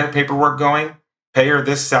 get her paperwork going, pay her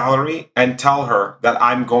this salary, and tell her that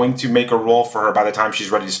I'm going to make a role for her by the time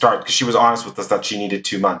she's ready to start," because she was honest with us that she needed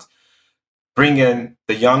 2 months. Bring in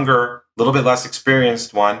the younger, little bit less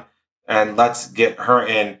experienced one, and let's get her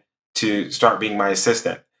in to start being my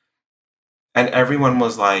assistant. And everyone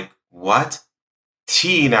was like, "What?"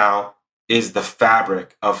 T now is the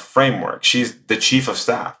fabric of Framework. She's the chief of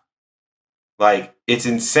staff. Like, it's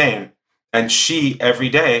insane. And she, every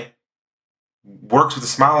day, works with a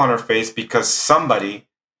smile on her face because somebody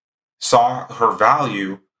saw her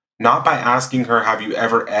value, not by asking her, "Have you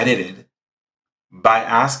ever edited?" by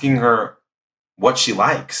asking her what she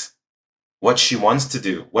likes, what she wants to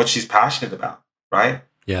do, what she's passionate about, right?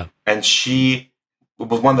 Yeah. And she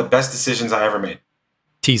was one of the best decisions I ever made.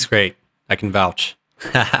 T's great. I can vouch.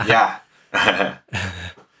 Yeah.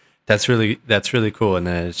 That's really cool. And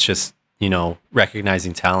then it's just,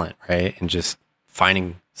 recognizing talent, right? And just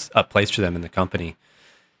finding a place for them in the company.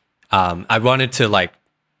 I wanted to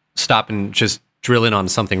stop and just drill in on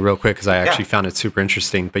something real quick because I actually found it super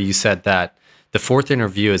interesting. But you said that the fourth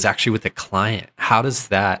interview is actually with the client. How does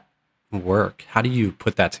that work? How do you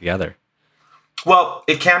put that together? Well,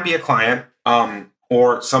 it can be a client,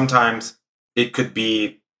 or sometimes it could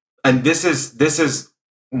be, and this is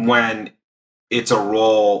when it's a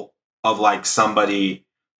role of like somebody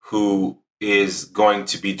who is going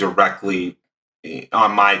to be directly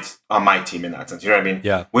on my team in that sense. You know what I mean?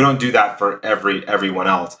 Yeah. We don't do that for everyone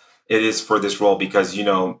else. It is for this role because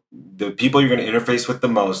the people you're going to interface with the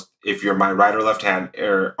most, if you're my right or left hand,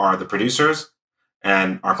 are the producers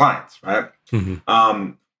and our clients, right?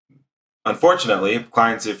 Mm-hmm. Unfortunately,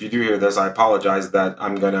 clients, if you do hear this, I apologize that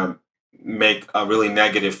I'm going to make a really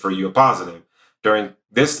negative for you a positive. During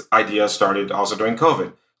this idea started also during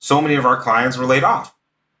COVID. So many of our clients were laid off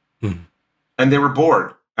and they were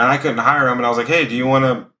bored and I couldn't hire them. And I was like, hey, do you want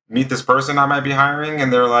to meet this person I might be hiring?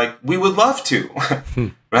 And they're like, we would love to.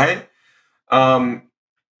 Right.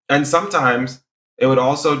 And sometimes it would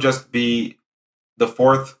also just be the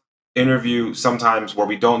fourth interview sometimes where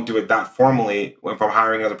we don't do it that formally. If I'm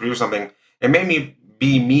hiring another producer or something, it may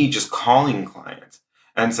be me just calling clients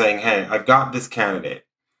and saying, hey, I've got this candidate.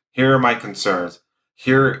 Here are my concerns.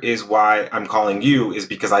 Here is why I'm calling you, is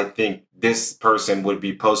because I think this person would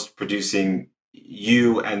be post-producing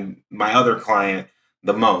you and my other client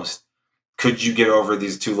the most. Could you get over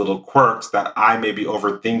these two little quirks that I may be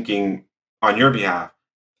overthinking on your behalf?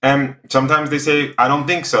 And sometimes they say, I don't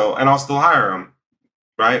think so, and I'll still hire them.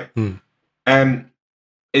 Right? And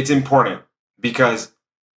it's important because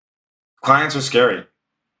clients are scary.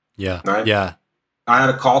 Yeah. Right? Yeah. I had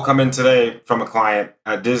a call come in today from a client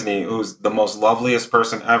at Disney who's the most loveliest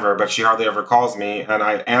person ever, but she hardly ever calls me. And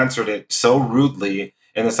I answered it so rudely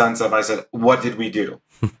in the sense of, I said, what did we do?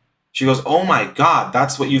 She goes, oh my God,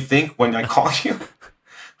 that's what you think when I call you.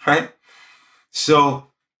 Right? So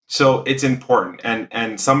it's important.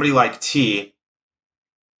 And somebody like T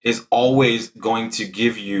is always going to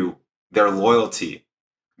give you their loyalty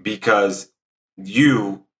because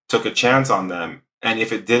you took a chance on them. And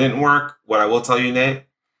if it didn't work, what I will tell you, Nate,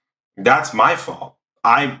 that's my fault.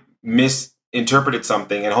 I misinterpreted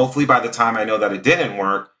something. And hopefully by the time I know that it didn't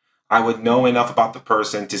work, I would know enough about the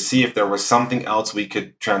person to see if there was something else we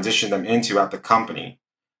could transition them into at the company.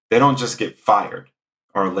 They don't just get fired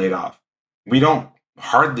or laid off. We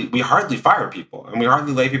hardly fire people and we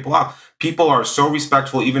hardly lay people off. People are so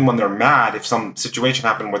respectful even when they're mad if some situation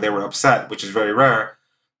happened where they were upset, which is very rare,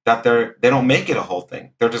 that they don't make it a whole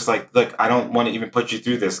thing. They're just like, look, I don't want to even put you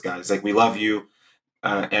through this, guys. Like, we love you.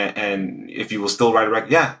 And if you will still write a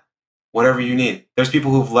record, yeah, whatever you need. There's people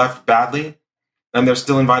who've left badly and they're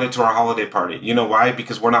still invited to our holiday party. You know why?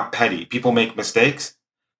 Because we're not petty. People make mistakes.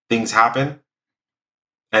 Things happen.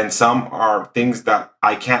 And some are things that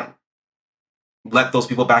I can't let those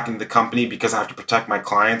people back into the company because I have to protect my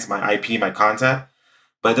clients, my IP, my content.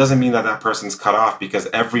 But it doesn't mean that that person's cut off because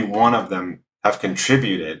every one of them have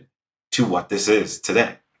contributed to what this is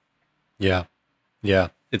today. Yeah. Yeah.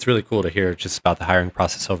 It's really cool to hear just about the hiring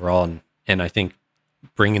process overall. And I think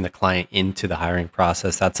bringing the client into the hiring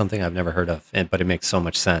process, that's something I've never heard of, but it makes so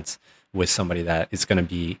much sense with somebody that is going to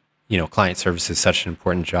be, client service is such an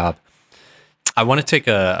important job. I want to take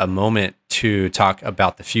a moment to talk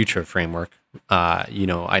about the future framework.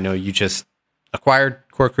 I know you just acquired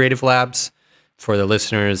Core Creative Labs. For the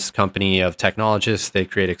listeners, company of technologists. They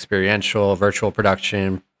create experiential, virtual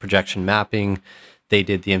production, projection mapping. They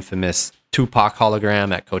did the infamous Tupac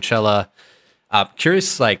hologram at Coachella.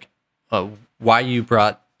 Curious, why you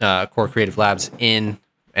brought Core Creative Labs in,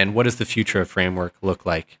 and what does the future of Framework look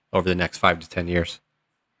like over the next 5 to 10 years?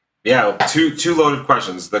 Yeah, two loaded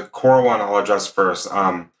questions. The Core one I'll address first.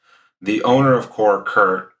 The owner of Core,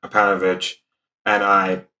 Kurt Apanovich, and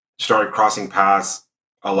I started crossing paths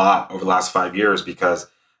a lot over the last 5 years because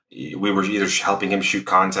we were either helping him shoot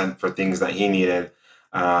content for things that he needed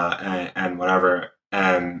and whatever.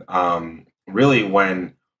 And really,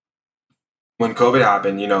 when COVID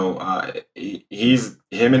happened,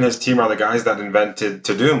 him and his team are the guys that invented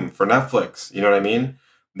To Doom for Netflix. You know what I mean?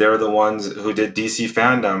 They're the ones who did DC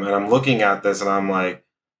Fandom. And I'm looking at this and I'm like,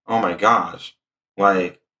 oh my gosh,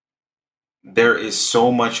 like there is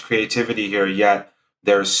so much creativity here, yet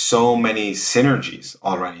there's so many synergies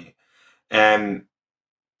already. And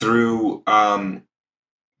through a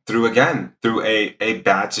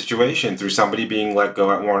bad situation, through somebody being let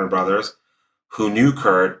go at Warner Brothers who knew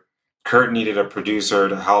Kurt. Kurt needed a producer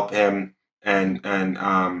to help him, and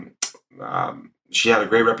she had a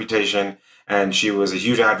great reputation, and she was a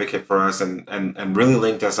huge advocate for us, and really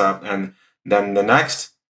linked us up. And then the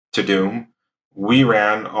next To Doom, we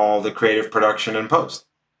ran all the creative production and post,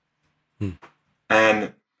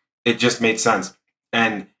 and it just made sense.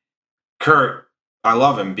 And Kurt, I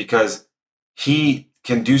love him because he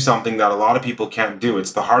can do something that a lot of people can't do.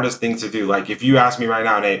 It's the hardest thing to do. Like if you ask me right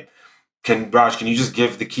now, Nate, can you just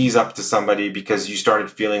give the keys up to somebody because you started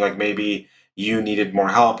feeling like maybe you needed more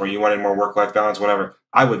help or you wanted more work-life balance, whatever?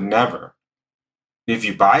 I would never. If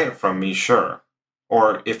you buy it from me, sure.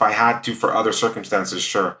 Or if I had to for other circumstances,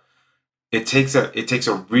 sure. It takes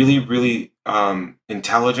a really, really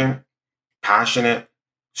intelligent, passionate,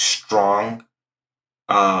 strong,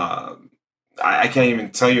 uh, I can't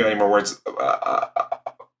even tell you any more words,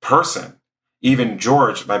 person. Even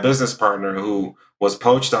George, my business partner, who was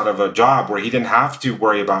poached out of a job where he didn't have to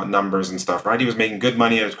worry about numbers and stuff, right? He was making good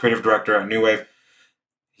money as creative director at New Wave.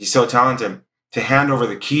 He's so talented. To hand over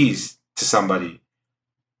the keys to somebody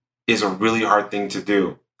is a really hard thing to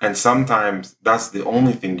do. And sometimes that's the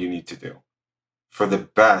only thing you need to do for the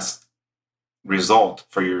best result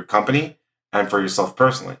for your company and for yourself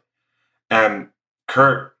personally. And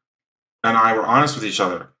Kurt and I were honest with each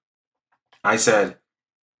other. I said,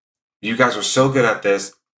 you guys are so good at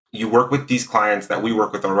this. You work with these clients that we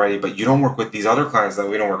work with already, but you don't work with these other clients that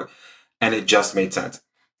we don't work with. And it just made sense.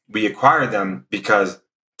 We acquired them because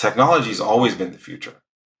technology's always been the future,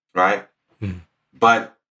 right? Mm.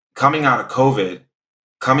 But coming out of COVID,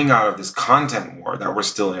 coming out of this content war that we're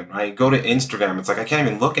still in, right? Go to Instagram. It's like, I can't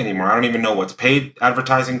even look anymore. I don't even know what's paid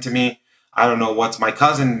advertising to me. I don't know what's my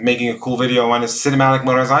cousin making a cool video on his cinematic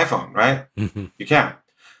mode on his iPhone, right? Mm-hmm. You can't.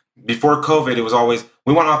 Before COVID, it was always,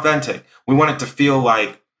 we want authentic. We want it to feel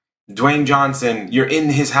like Dwayne Johnson, you're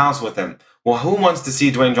in his house with him. Well, who wants to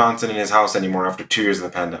see Dwayne Johnson in his house anymore after 2 years of the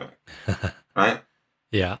pandemic, right?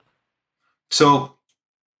 Yeah. So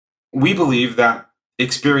we believe that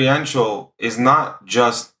experiential is not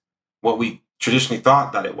just what we traditionally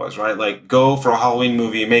thought that it was, right? Like go for a Halloween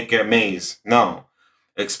movie, make a maze. No,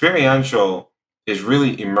 experiential is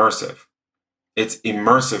really immersive. It's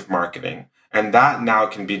immersive marketing. And that now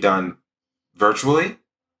can be done virtually.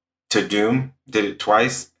 To Doom did it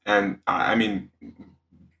twice. And I mean,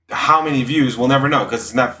 how many views we'll never know because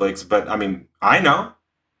it's Netflix. But I mean, I know,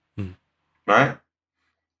 right?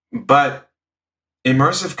 But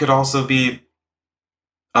immersive could also be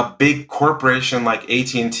a big corporation like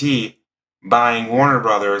AT&T buying Warner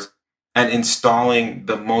Brothers and installing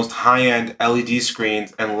the most high-end LED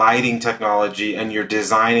screens and lighting technology, and you're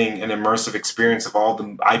designing an immersive experience of all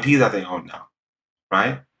the IP that they own now,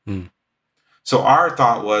 right? Mm. So our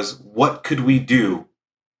thought was, what could we do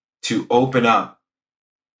to open up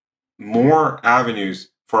more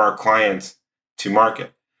avenues for our clients to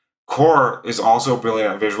market? Core is also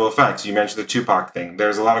brilliant at visual effects. You mentioned the Tupac thing.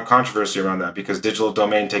 There's a lot of controversy around that because Digital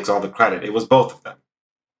Domain takes all the credit. It was both of them.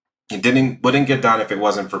 It wouldn't get done if it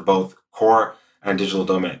wasn't for both Core and Digital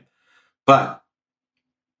Domain. But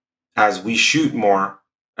as we shoot more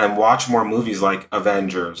and watch more movies like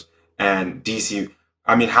Avengers and DC,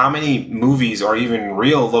 I mean, how many movies are even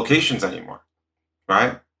real locations anymore,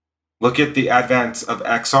 right? Look at the advent of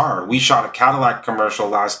XR. We shot a Cadillac commercial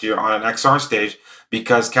last year on an XR stage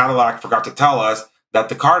because Cadillac forgot to tell us that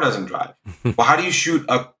the car doesn't drive. Well, how do you shoot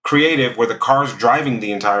a creative where the car's driving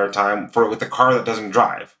the entire time with a car that doesn't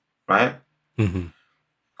drive, right? Mm-hmm.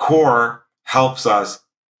 Core helps us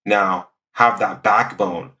now have that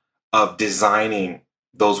backbone of designing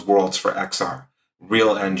those worlds for XR,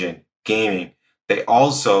 Real Engine, gaming. They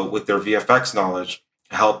also, with their VFX knowledge,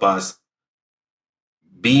 help us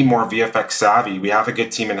be more VFX savvy. We have a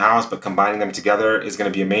good team in-house, but combining them together is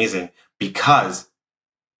going to be amazing because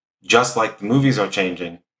just like the movies are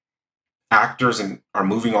changing, actors are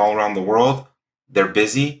moving all around the world. They're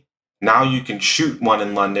busy. Now you can shoot one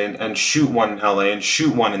in London and shoot one in LA and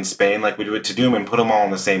shoot one in Spain like we do at To Doom and put them all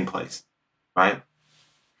in the same place, right?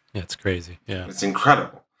 Yeah, it's crazy. Yeah. It's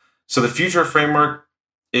incredible. So the future framework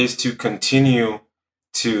is to continue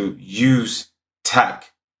to use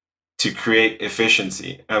tech to create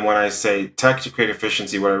efficiency. And when I say tech to create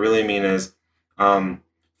efficiency, what I really mean is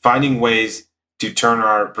finding ways to turn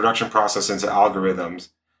our production process into algorithms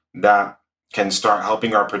that can start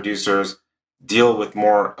helping our producers deal with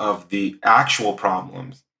more of the actual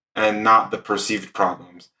problems and not the perceived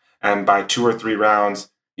problems. And by 2 or 3 rounds,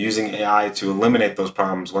 using AI to eliminate those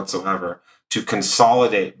problems whatsoever, to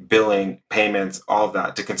consolidate billing, payments, all of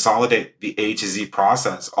that, to consolidate the A to Z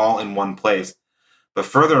process all in one place. But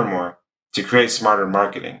furthermore, to create smarter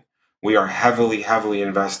marketing, we are heavily, heavily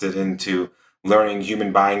invested into learning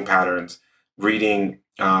human buying patterns, reading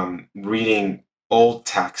old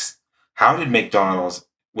text. How did McDonald's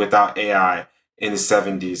without AI in the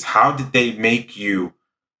 70s, how did they make you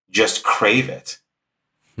just crave it?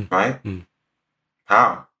 Right?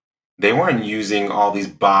 How? They weren't using all these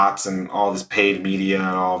bots and all this paid media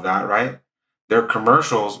and all of that, right? Their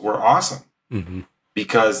commercials were awesome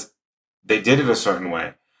because they did it a certain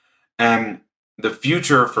way. And the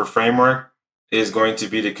future for Framework is going to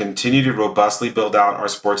be to continue to robustly build out our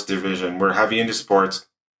sports division. We're heavy into sports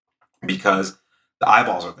because the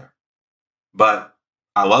eyeballs are there. But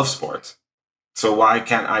I love sports. So why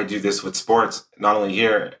can't I do this with sports, not only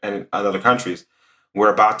here and in other countries?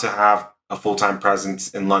 We're about to have a full-time presence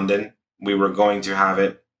in London. We were going to have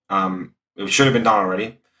it. It should have been done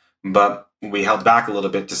already, but we held back a little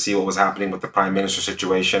bit to see what was happening with the prime minister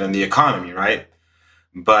situation and the economy, right?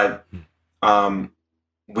 But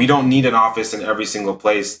we don't need an office in every single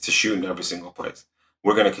place to shoot in every single place.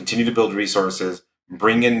 We're going to continue to build resources,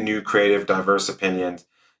 bring in new creative, diverse opinions.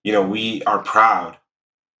 We are proud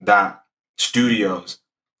that studios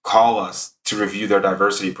call us to review their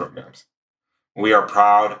diversity programs. We are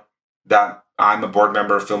proud that I'm a board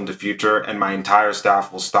member of Film to Future, and my entire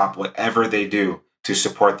staff will stop whatever they do to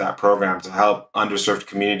support that program to help underserved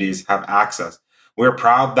communities have access. We're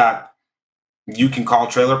proud that you can call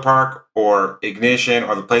Trailer Park or Ignition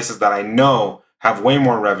or the places that I know have way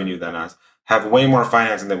more revenue than us, have way more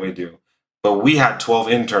financing than we do. But we had 12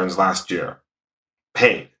 interns last year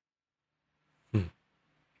paid.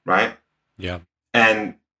 Right? Yeah.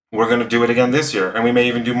 And we're going to do it again this year, and we may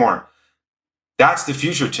even do more. That's the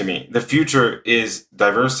future to me. The future is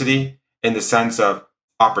diversity in the sense of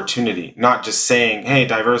opportunity, not just saying, hey,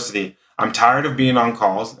 diversity. I'm tired of being on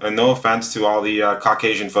calls, and no offense to all the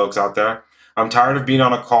Caucasian folks out there. I'm tired of being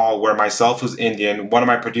on a call where myself who's Indian, one of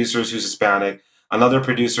my producers who's Hispanic, another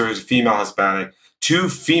producer who's female Hispanic, two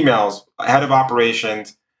females, head of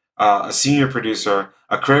operations, a senior producer,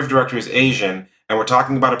 a creative director who's Asian, and we're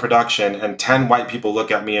talking about a production, and 10 white people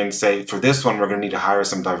look at me and say, for this one, we're going to need to hire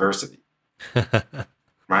some diversity.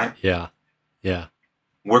 Right? Yeah. Yeah.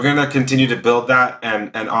 We're going to continue to build that.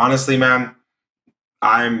 And honestly, man,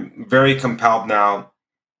 I'm very compelled now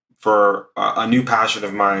for a new passion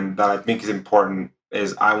of mine that I think is important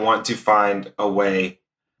is I want to find a way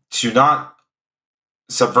to not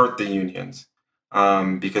subvert the unions,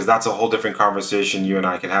 because that's a whole different conversation you and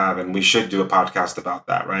I can have, and we should do a podcast about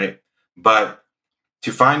that, right? But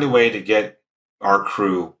to find a way to get our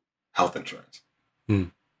crew health insurance.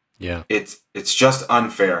 Yeah. It's just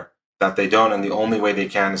unfair that they don't, and the only way they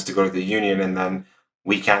can is to go to the union, and then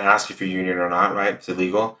we can't ask if you're union or not, right? It's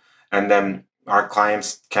illegal. And then our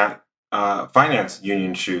clients can't finance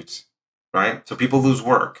union shoots, right? So people lose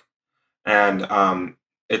work. And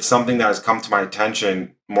it's something that has come to my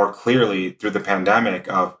attention more clearly through the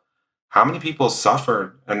pandemic of how many people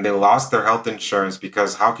suffered and they lost their health insurance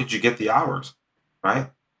because how could you get the hours,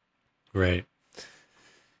 right? Right.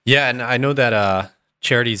 Yeah, and I know that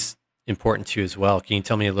charity's important to you as well. Can you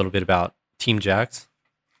tell me a little bit about Team Jags?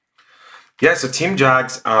 Yeah, so Team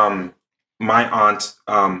Jags, my aunt,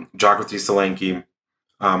 Jagrati Solanki,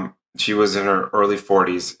 she was in her early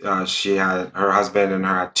 40s. She had her husband and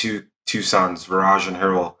her had two sons, Viraj and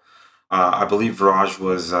Hirul. I believe Viraj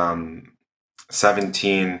was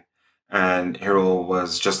 17 and Hirul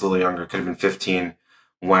was just a little younger, could have been 15,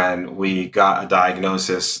 when we got a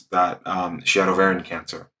diagnosis that she had ovarian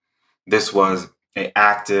cancer. This was an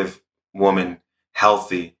active woman,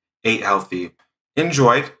 healthy, ate healthy,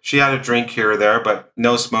 enjoyed. She had a drink here or there, but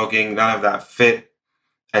no smoking, none of that, fit.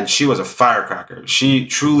 And she was a firecracker. She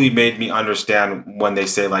truly made me understand when they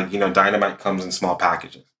say, like, dynamite comes in small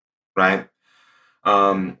packages, right?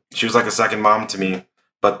 She was like a second mom to me.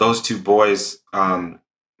 But those two boys, I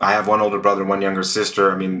have one older brother, one younger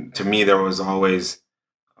sister. I mean, to me, there was always,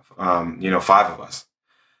 five of us.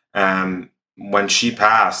 And when she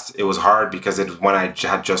passed, it was hard because it was when I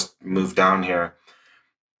had just moved down here.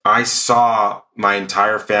 I saw my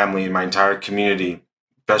entire family and my entire community,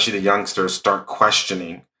 especially the youngsters, start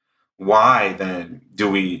questioning why then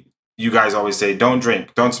you guys always say, don't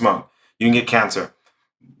drink, don't smoke, you can get cancer.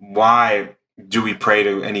 Why do we pray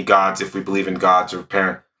to any gods if we believe in gods or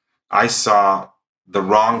parent? I saw the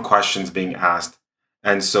wrong questions being asked.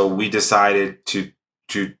 And so we decided to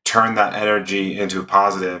turn that energy into a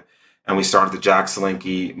positive, and we started the Jack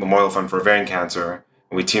Solanki Memorial Fund for Ovarian Cancer.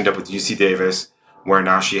 And we teamed up with UC Davis, where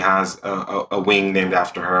now she has a wing named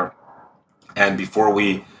after her. And before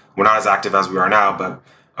we're not as active as we are now,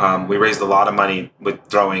 but we raised a lot of money with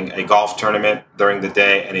throwing a golf tournament during the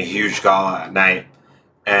day and a huge gala at night.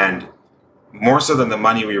 And more so than the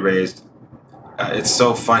money we raised, it's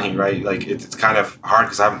so funny, right? Like it's kind of hard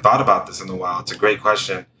because I haven't thought about this in a while. It's a great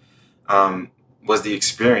question. Was the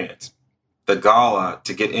experience. The gala,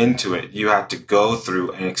 to get into it, you had to go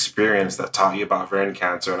through an experience that taught you about ovarian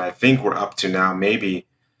cancer. And I think we're up to now maybe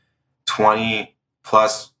 20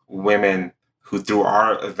 plus women who through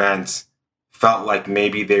our events felt like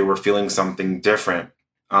maybe they were feeling something different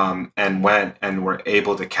and went and were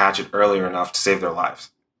able to catch it earlier enough to save their lives.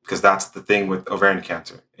 Because that's the thing with ovarian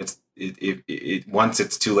cancer. Once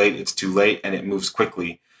it's too late, it's too late, and it moves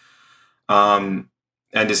quickly. Um,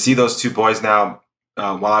 and to see those two boys now,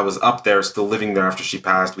 while I was up there, still living there after she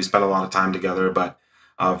passed, we spent a lot of time together. But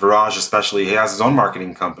Viraj, especially, he has his own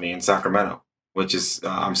marketing company in Sacramento, which is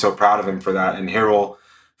I'm so proud of him for that. And Hero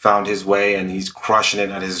found his way, and he's crushing it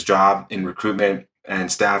at his job in recruitment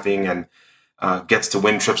and staffing, and gets to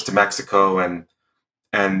win trips to Mexico. And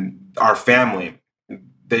our family,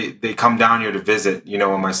 they come down here to visit,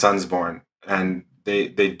 when my son's born, and they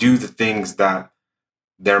do the things that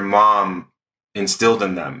their mom instilled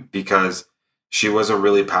in them, because she was a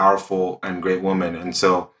really powerful and great woman. And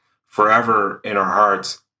so forever in our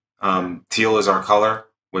hearts, teal is our color,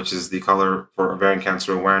 which is the color for ovarian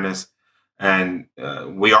cancer awareness. And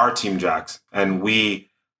we are Team Jacks. And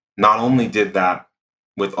we not only did that,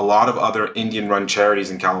 with a lot of other Indian run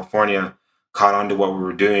charities in California caught on to what we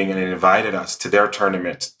were doing and invited us to their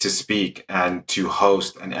tournaments to speak and to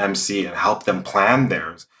host and MC and help them plan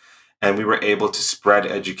theirs. And we were able to spread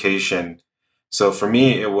education. So for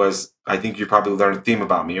me, it was, I think you probably learned a theme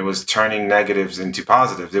about me. It was turning negatives into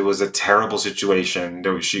positives. It was a terrible situation.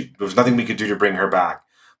 There was nothing we could do to bring her back,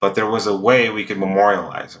 but there was a way we could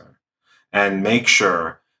memorialize her and make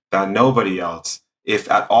sure that nobody else, if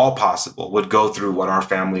at all possible, would go through what our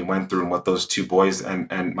family went through and what those two boys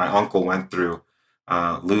and my uncle went through,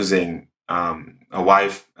 losing a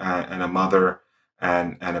wife and a mother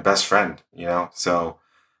and a best friend, So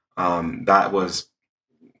that was,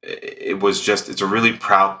 it's a really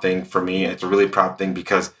proud thing for me. It's a really proud thing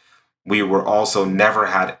because we were also never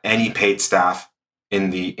had any paid staff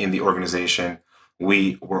in the organization.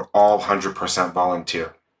 We were all 100%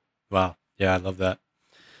 volunteer. Wow. Yeah, I love that.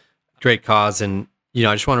 Great cause. And,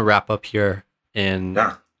 I just want to wrap up here and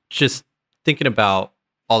just thinking about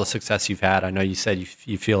all the success you've had. I know you said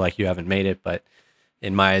you feel like you haven't made it, but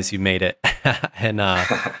in my eyes, you made it. And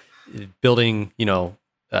building,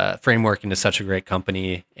 framework into such a great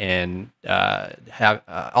company and have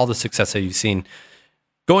all the success that you've seen.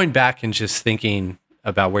 Going back and just thinking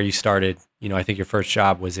about where you started, I think your first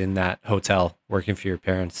job was in that hotel working for your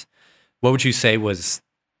parents. What would you say was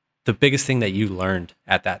the biggest thing that you learned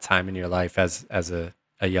at that time in your life as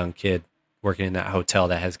a young kid working in that hotel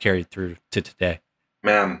that has carried through to today?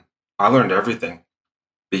 Man, I learned everything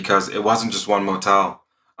because it wasn't just one motel.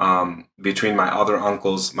 Between my other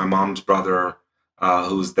uncles, my mom's brother,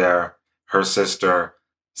 who's there, her sister,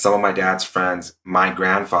 some of my dad's friends, my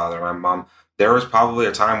grandfather, my mom, there was probably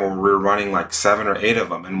a time where we were running like 7 or 8 of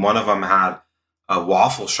them. And one of them had a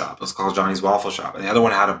waffle shop. It was called Johnny's Waffle Shop. And the other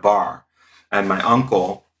one had a bar. And my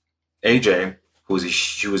uncle, AJ, who was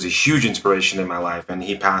a huge inspiration in my life, and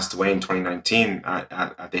he passed away in 2019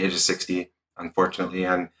 at the age of 60, unfortunately.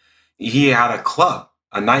 And he had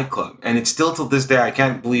a nightclub. And it's still till this day, I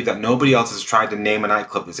can't believe that nobody else has tried to name a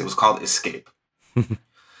nightclub this. It was called Escape.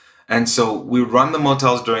 And so we would run the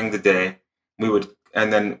motels during the day.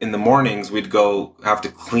 And then in the mornings, we'd go have to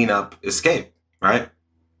clean up Escape, right?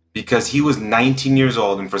 Because he was 19 years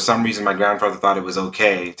old. And for some reason, my grandfather thought it was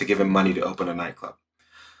okay to give him money to open a nightclub.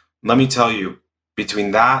 Let me tell you,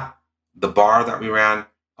 between that, the bar that we ran,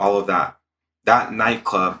 all of that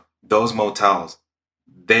nightclub, those motels,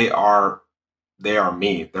 they are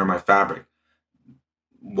me. They're my fabric.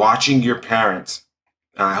 Watching your parents,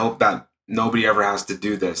 and I hope that nobody ever has to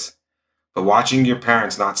do this, but watching your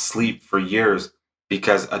parents not sleep for years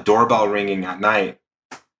because a doorbell ringing at night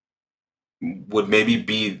would maybe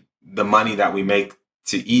be the money that we make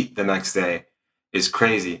to eat the next day is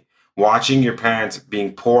crazy. Watching your parents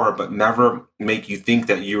being poor, but never make you think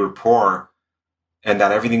that you were poor and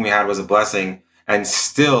that everything we had was a blessing, and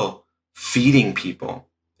still feeding people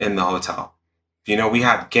in the hotel. We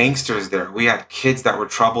had gangsters there. We had kids that were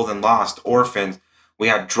troubled and lost, orphans. We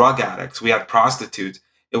had drug addicts. We had prostitutes.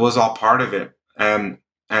 It was all part of it.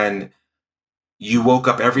 And you woke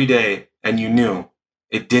up every day and you knew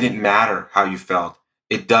it didn't matter how you felt.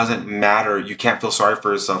 It doesn't matter. You can't feel sorry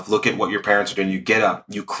for yourself. Look at what your parents are doing. You get up,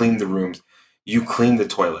 you clean the rooms, you clean the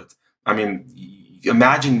toilets. I mean,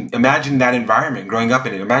 imagine that environment growing up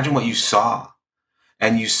in it. Imagine what you saw.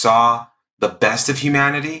 And you saw the best of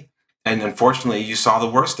humanity. And unfortunately, you saw the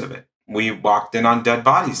worst of it. We walked in on dead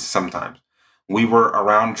bodies sometimes. We were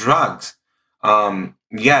around drugs.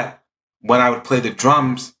 Yet, when I would play the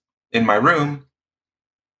drums in my room,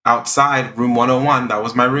 outside room 101, that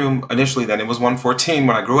was my room initially, then it was 114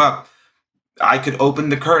 when I grew up, I could open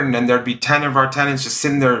the curtain and there'd be 10 of our tenants just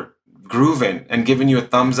sitting there grooving and giving you a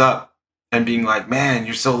thumbs up and being like, man,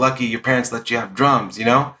 you're so lucky your parents let you have drums,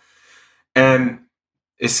 And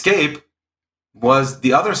Escape was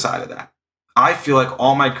the other side of that. I feel like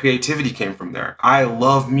all my creativity came from there. I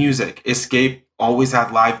love music. Escape always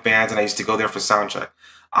had live bands, and I used to go there for sound check.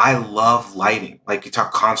 I love lighting, like you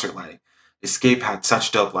talk concert lighting. Escape had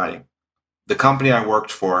such dope lighting. The company I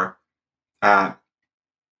worked for, Fortune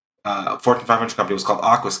 500 company, was called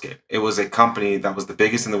Aquascape. It was a company that was the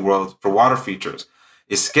biggest in the world for water features.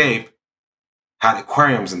 Escape had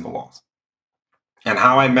aquariums in the walls. And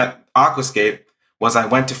how I met Aquascape was I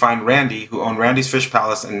went to find Randy, who owned Randy's Fish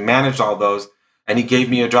Palace and managed all those. And he gave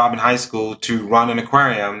me a job in high school to run an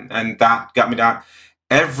aquarium. And that got me down.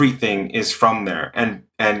 Everything is from there. And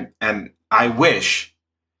I wish,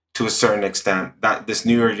 to a certain extent, that this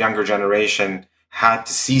newer, younger generation had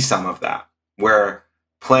to see some of that, where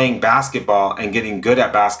playing basketball and getting good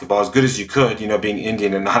at basketball, as good as you could, being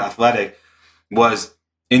Indian and not athletic, was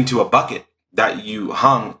into a bucket that you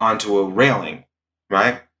hung onto a railing,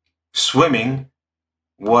 right? Swimming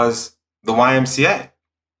was the YMCA,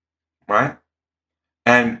 right?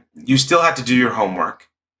 And you still had to do your homework,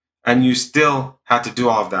 and you still had to do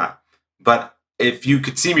all of that. But if you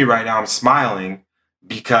could see me right now, I'm smiling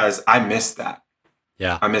because I miss that.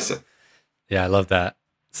 Yeah. I miss it. Yeah, I love that.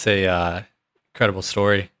 It's a incredible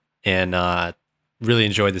story, and really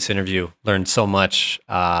enjoyed this interview. Learned so much,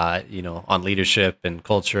 on leadership and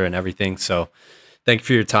culture and everything. So thank you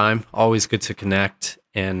for your time. Always good to connect,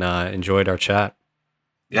 and enjoyed our chat.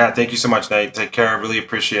 Yeah, thank you so much, Nate. Take care. I really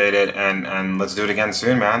appreciate it. And let's do it again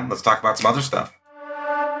soon, man. Let's talk about some other stuff.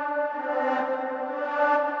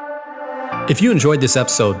 If you enjoyed this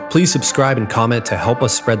episode, please subscribe and comment to help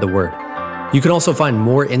us spread the word. You can also find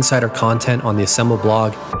more insider content on the Assemble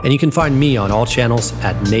blog, and you can find me on all channels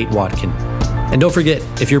at Nate Watkin. And don't forget,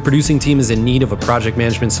 if your producing team is in need of a project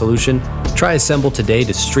management solution, try Assemble today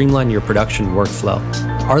to streamline your production workflow.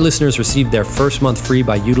 Our listeners received their first month free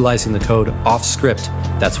by utilizing the code OFFSCRIPT,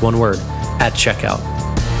 that's one word, at checkout.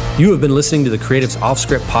 You have been listening to the Creatives Off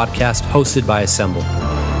Script podcast hosted by Assemble.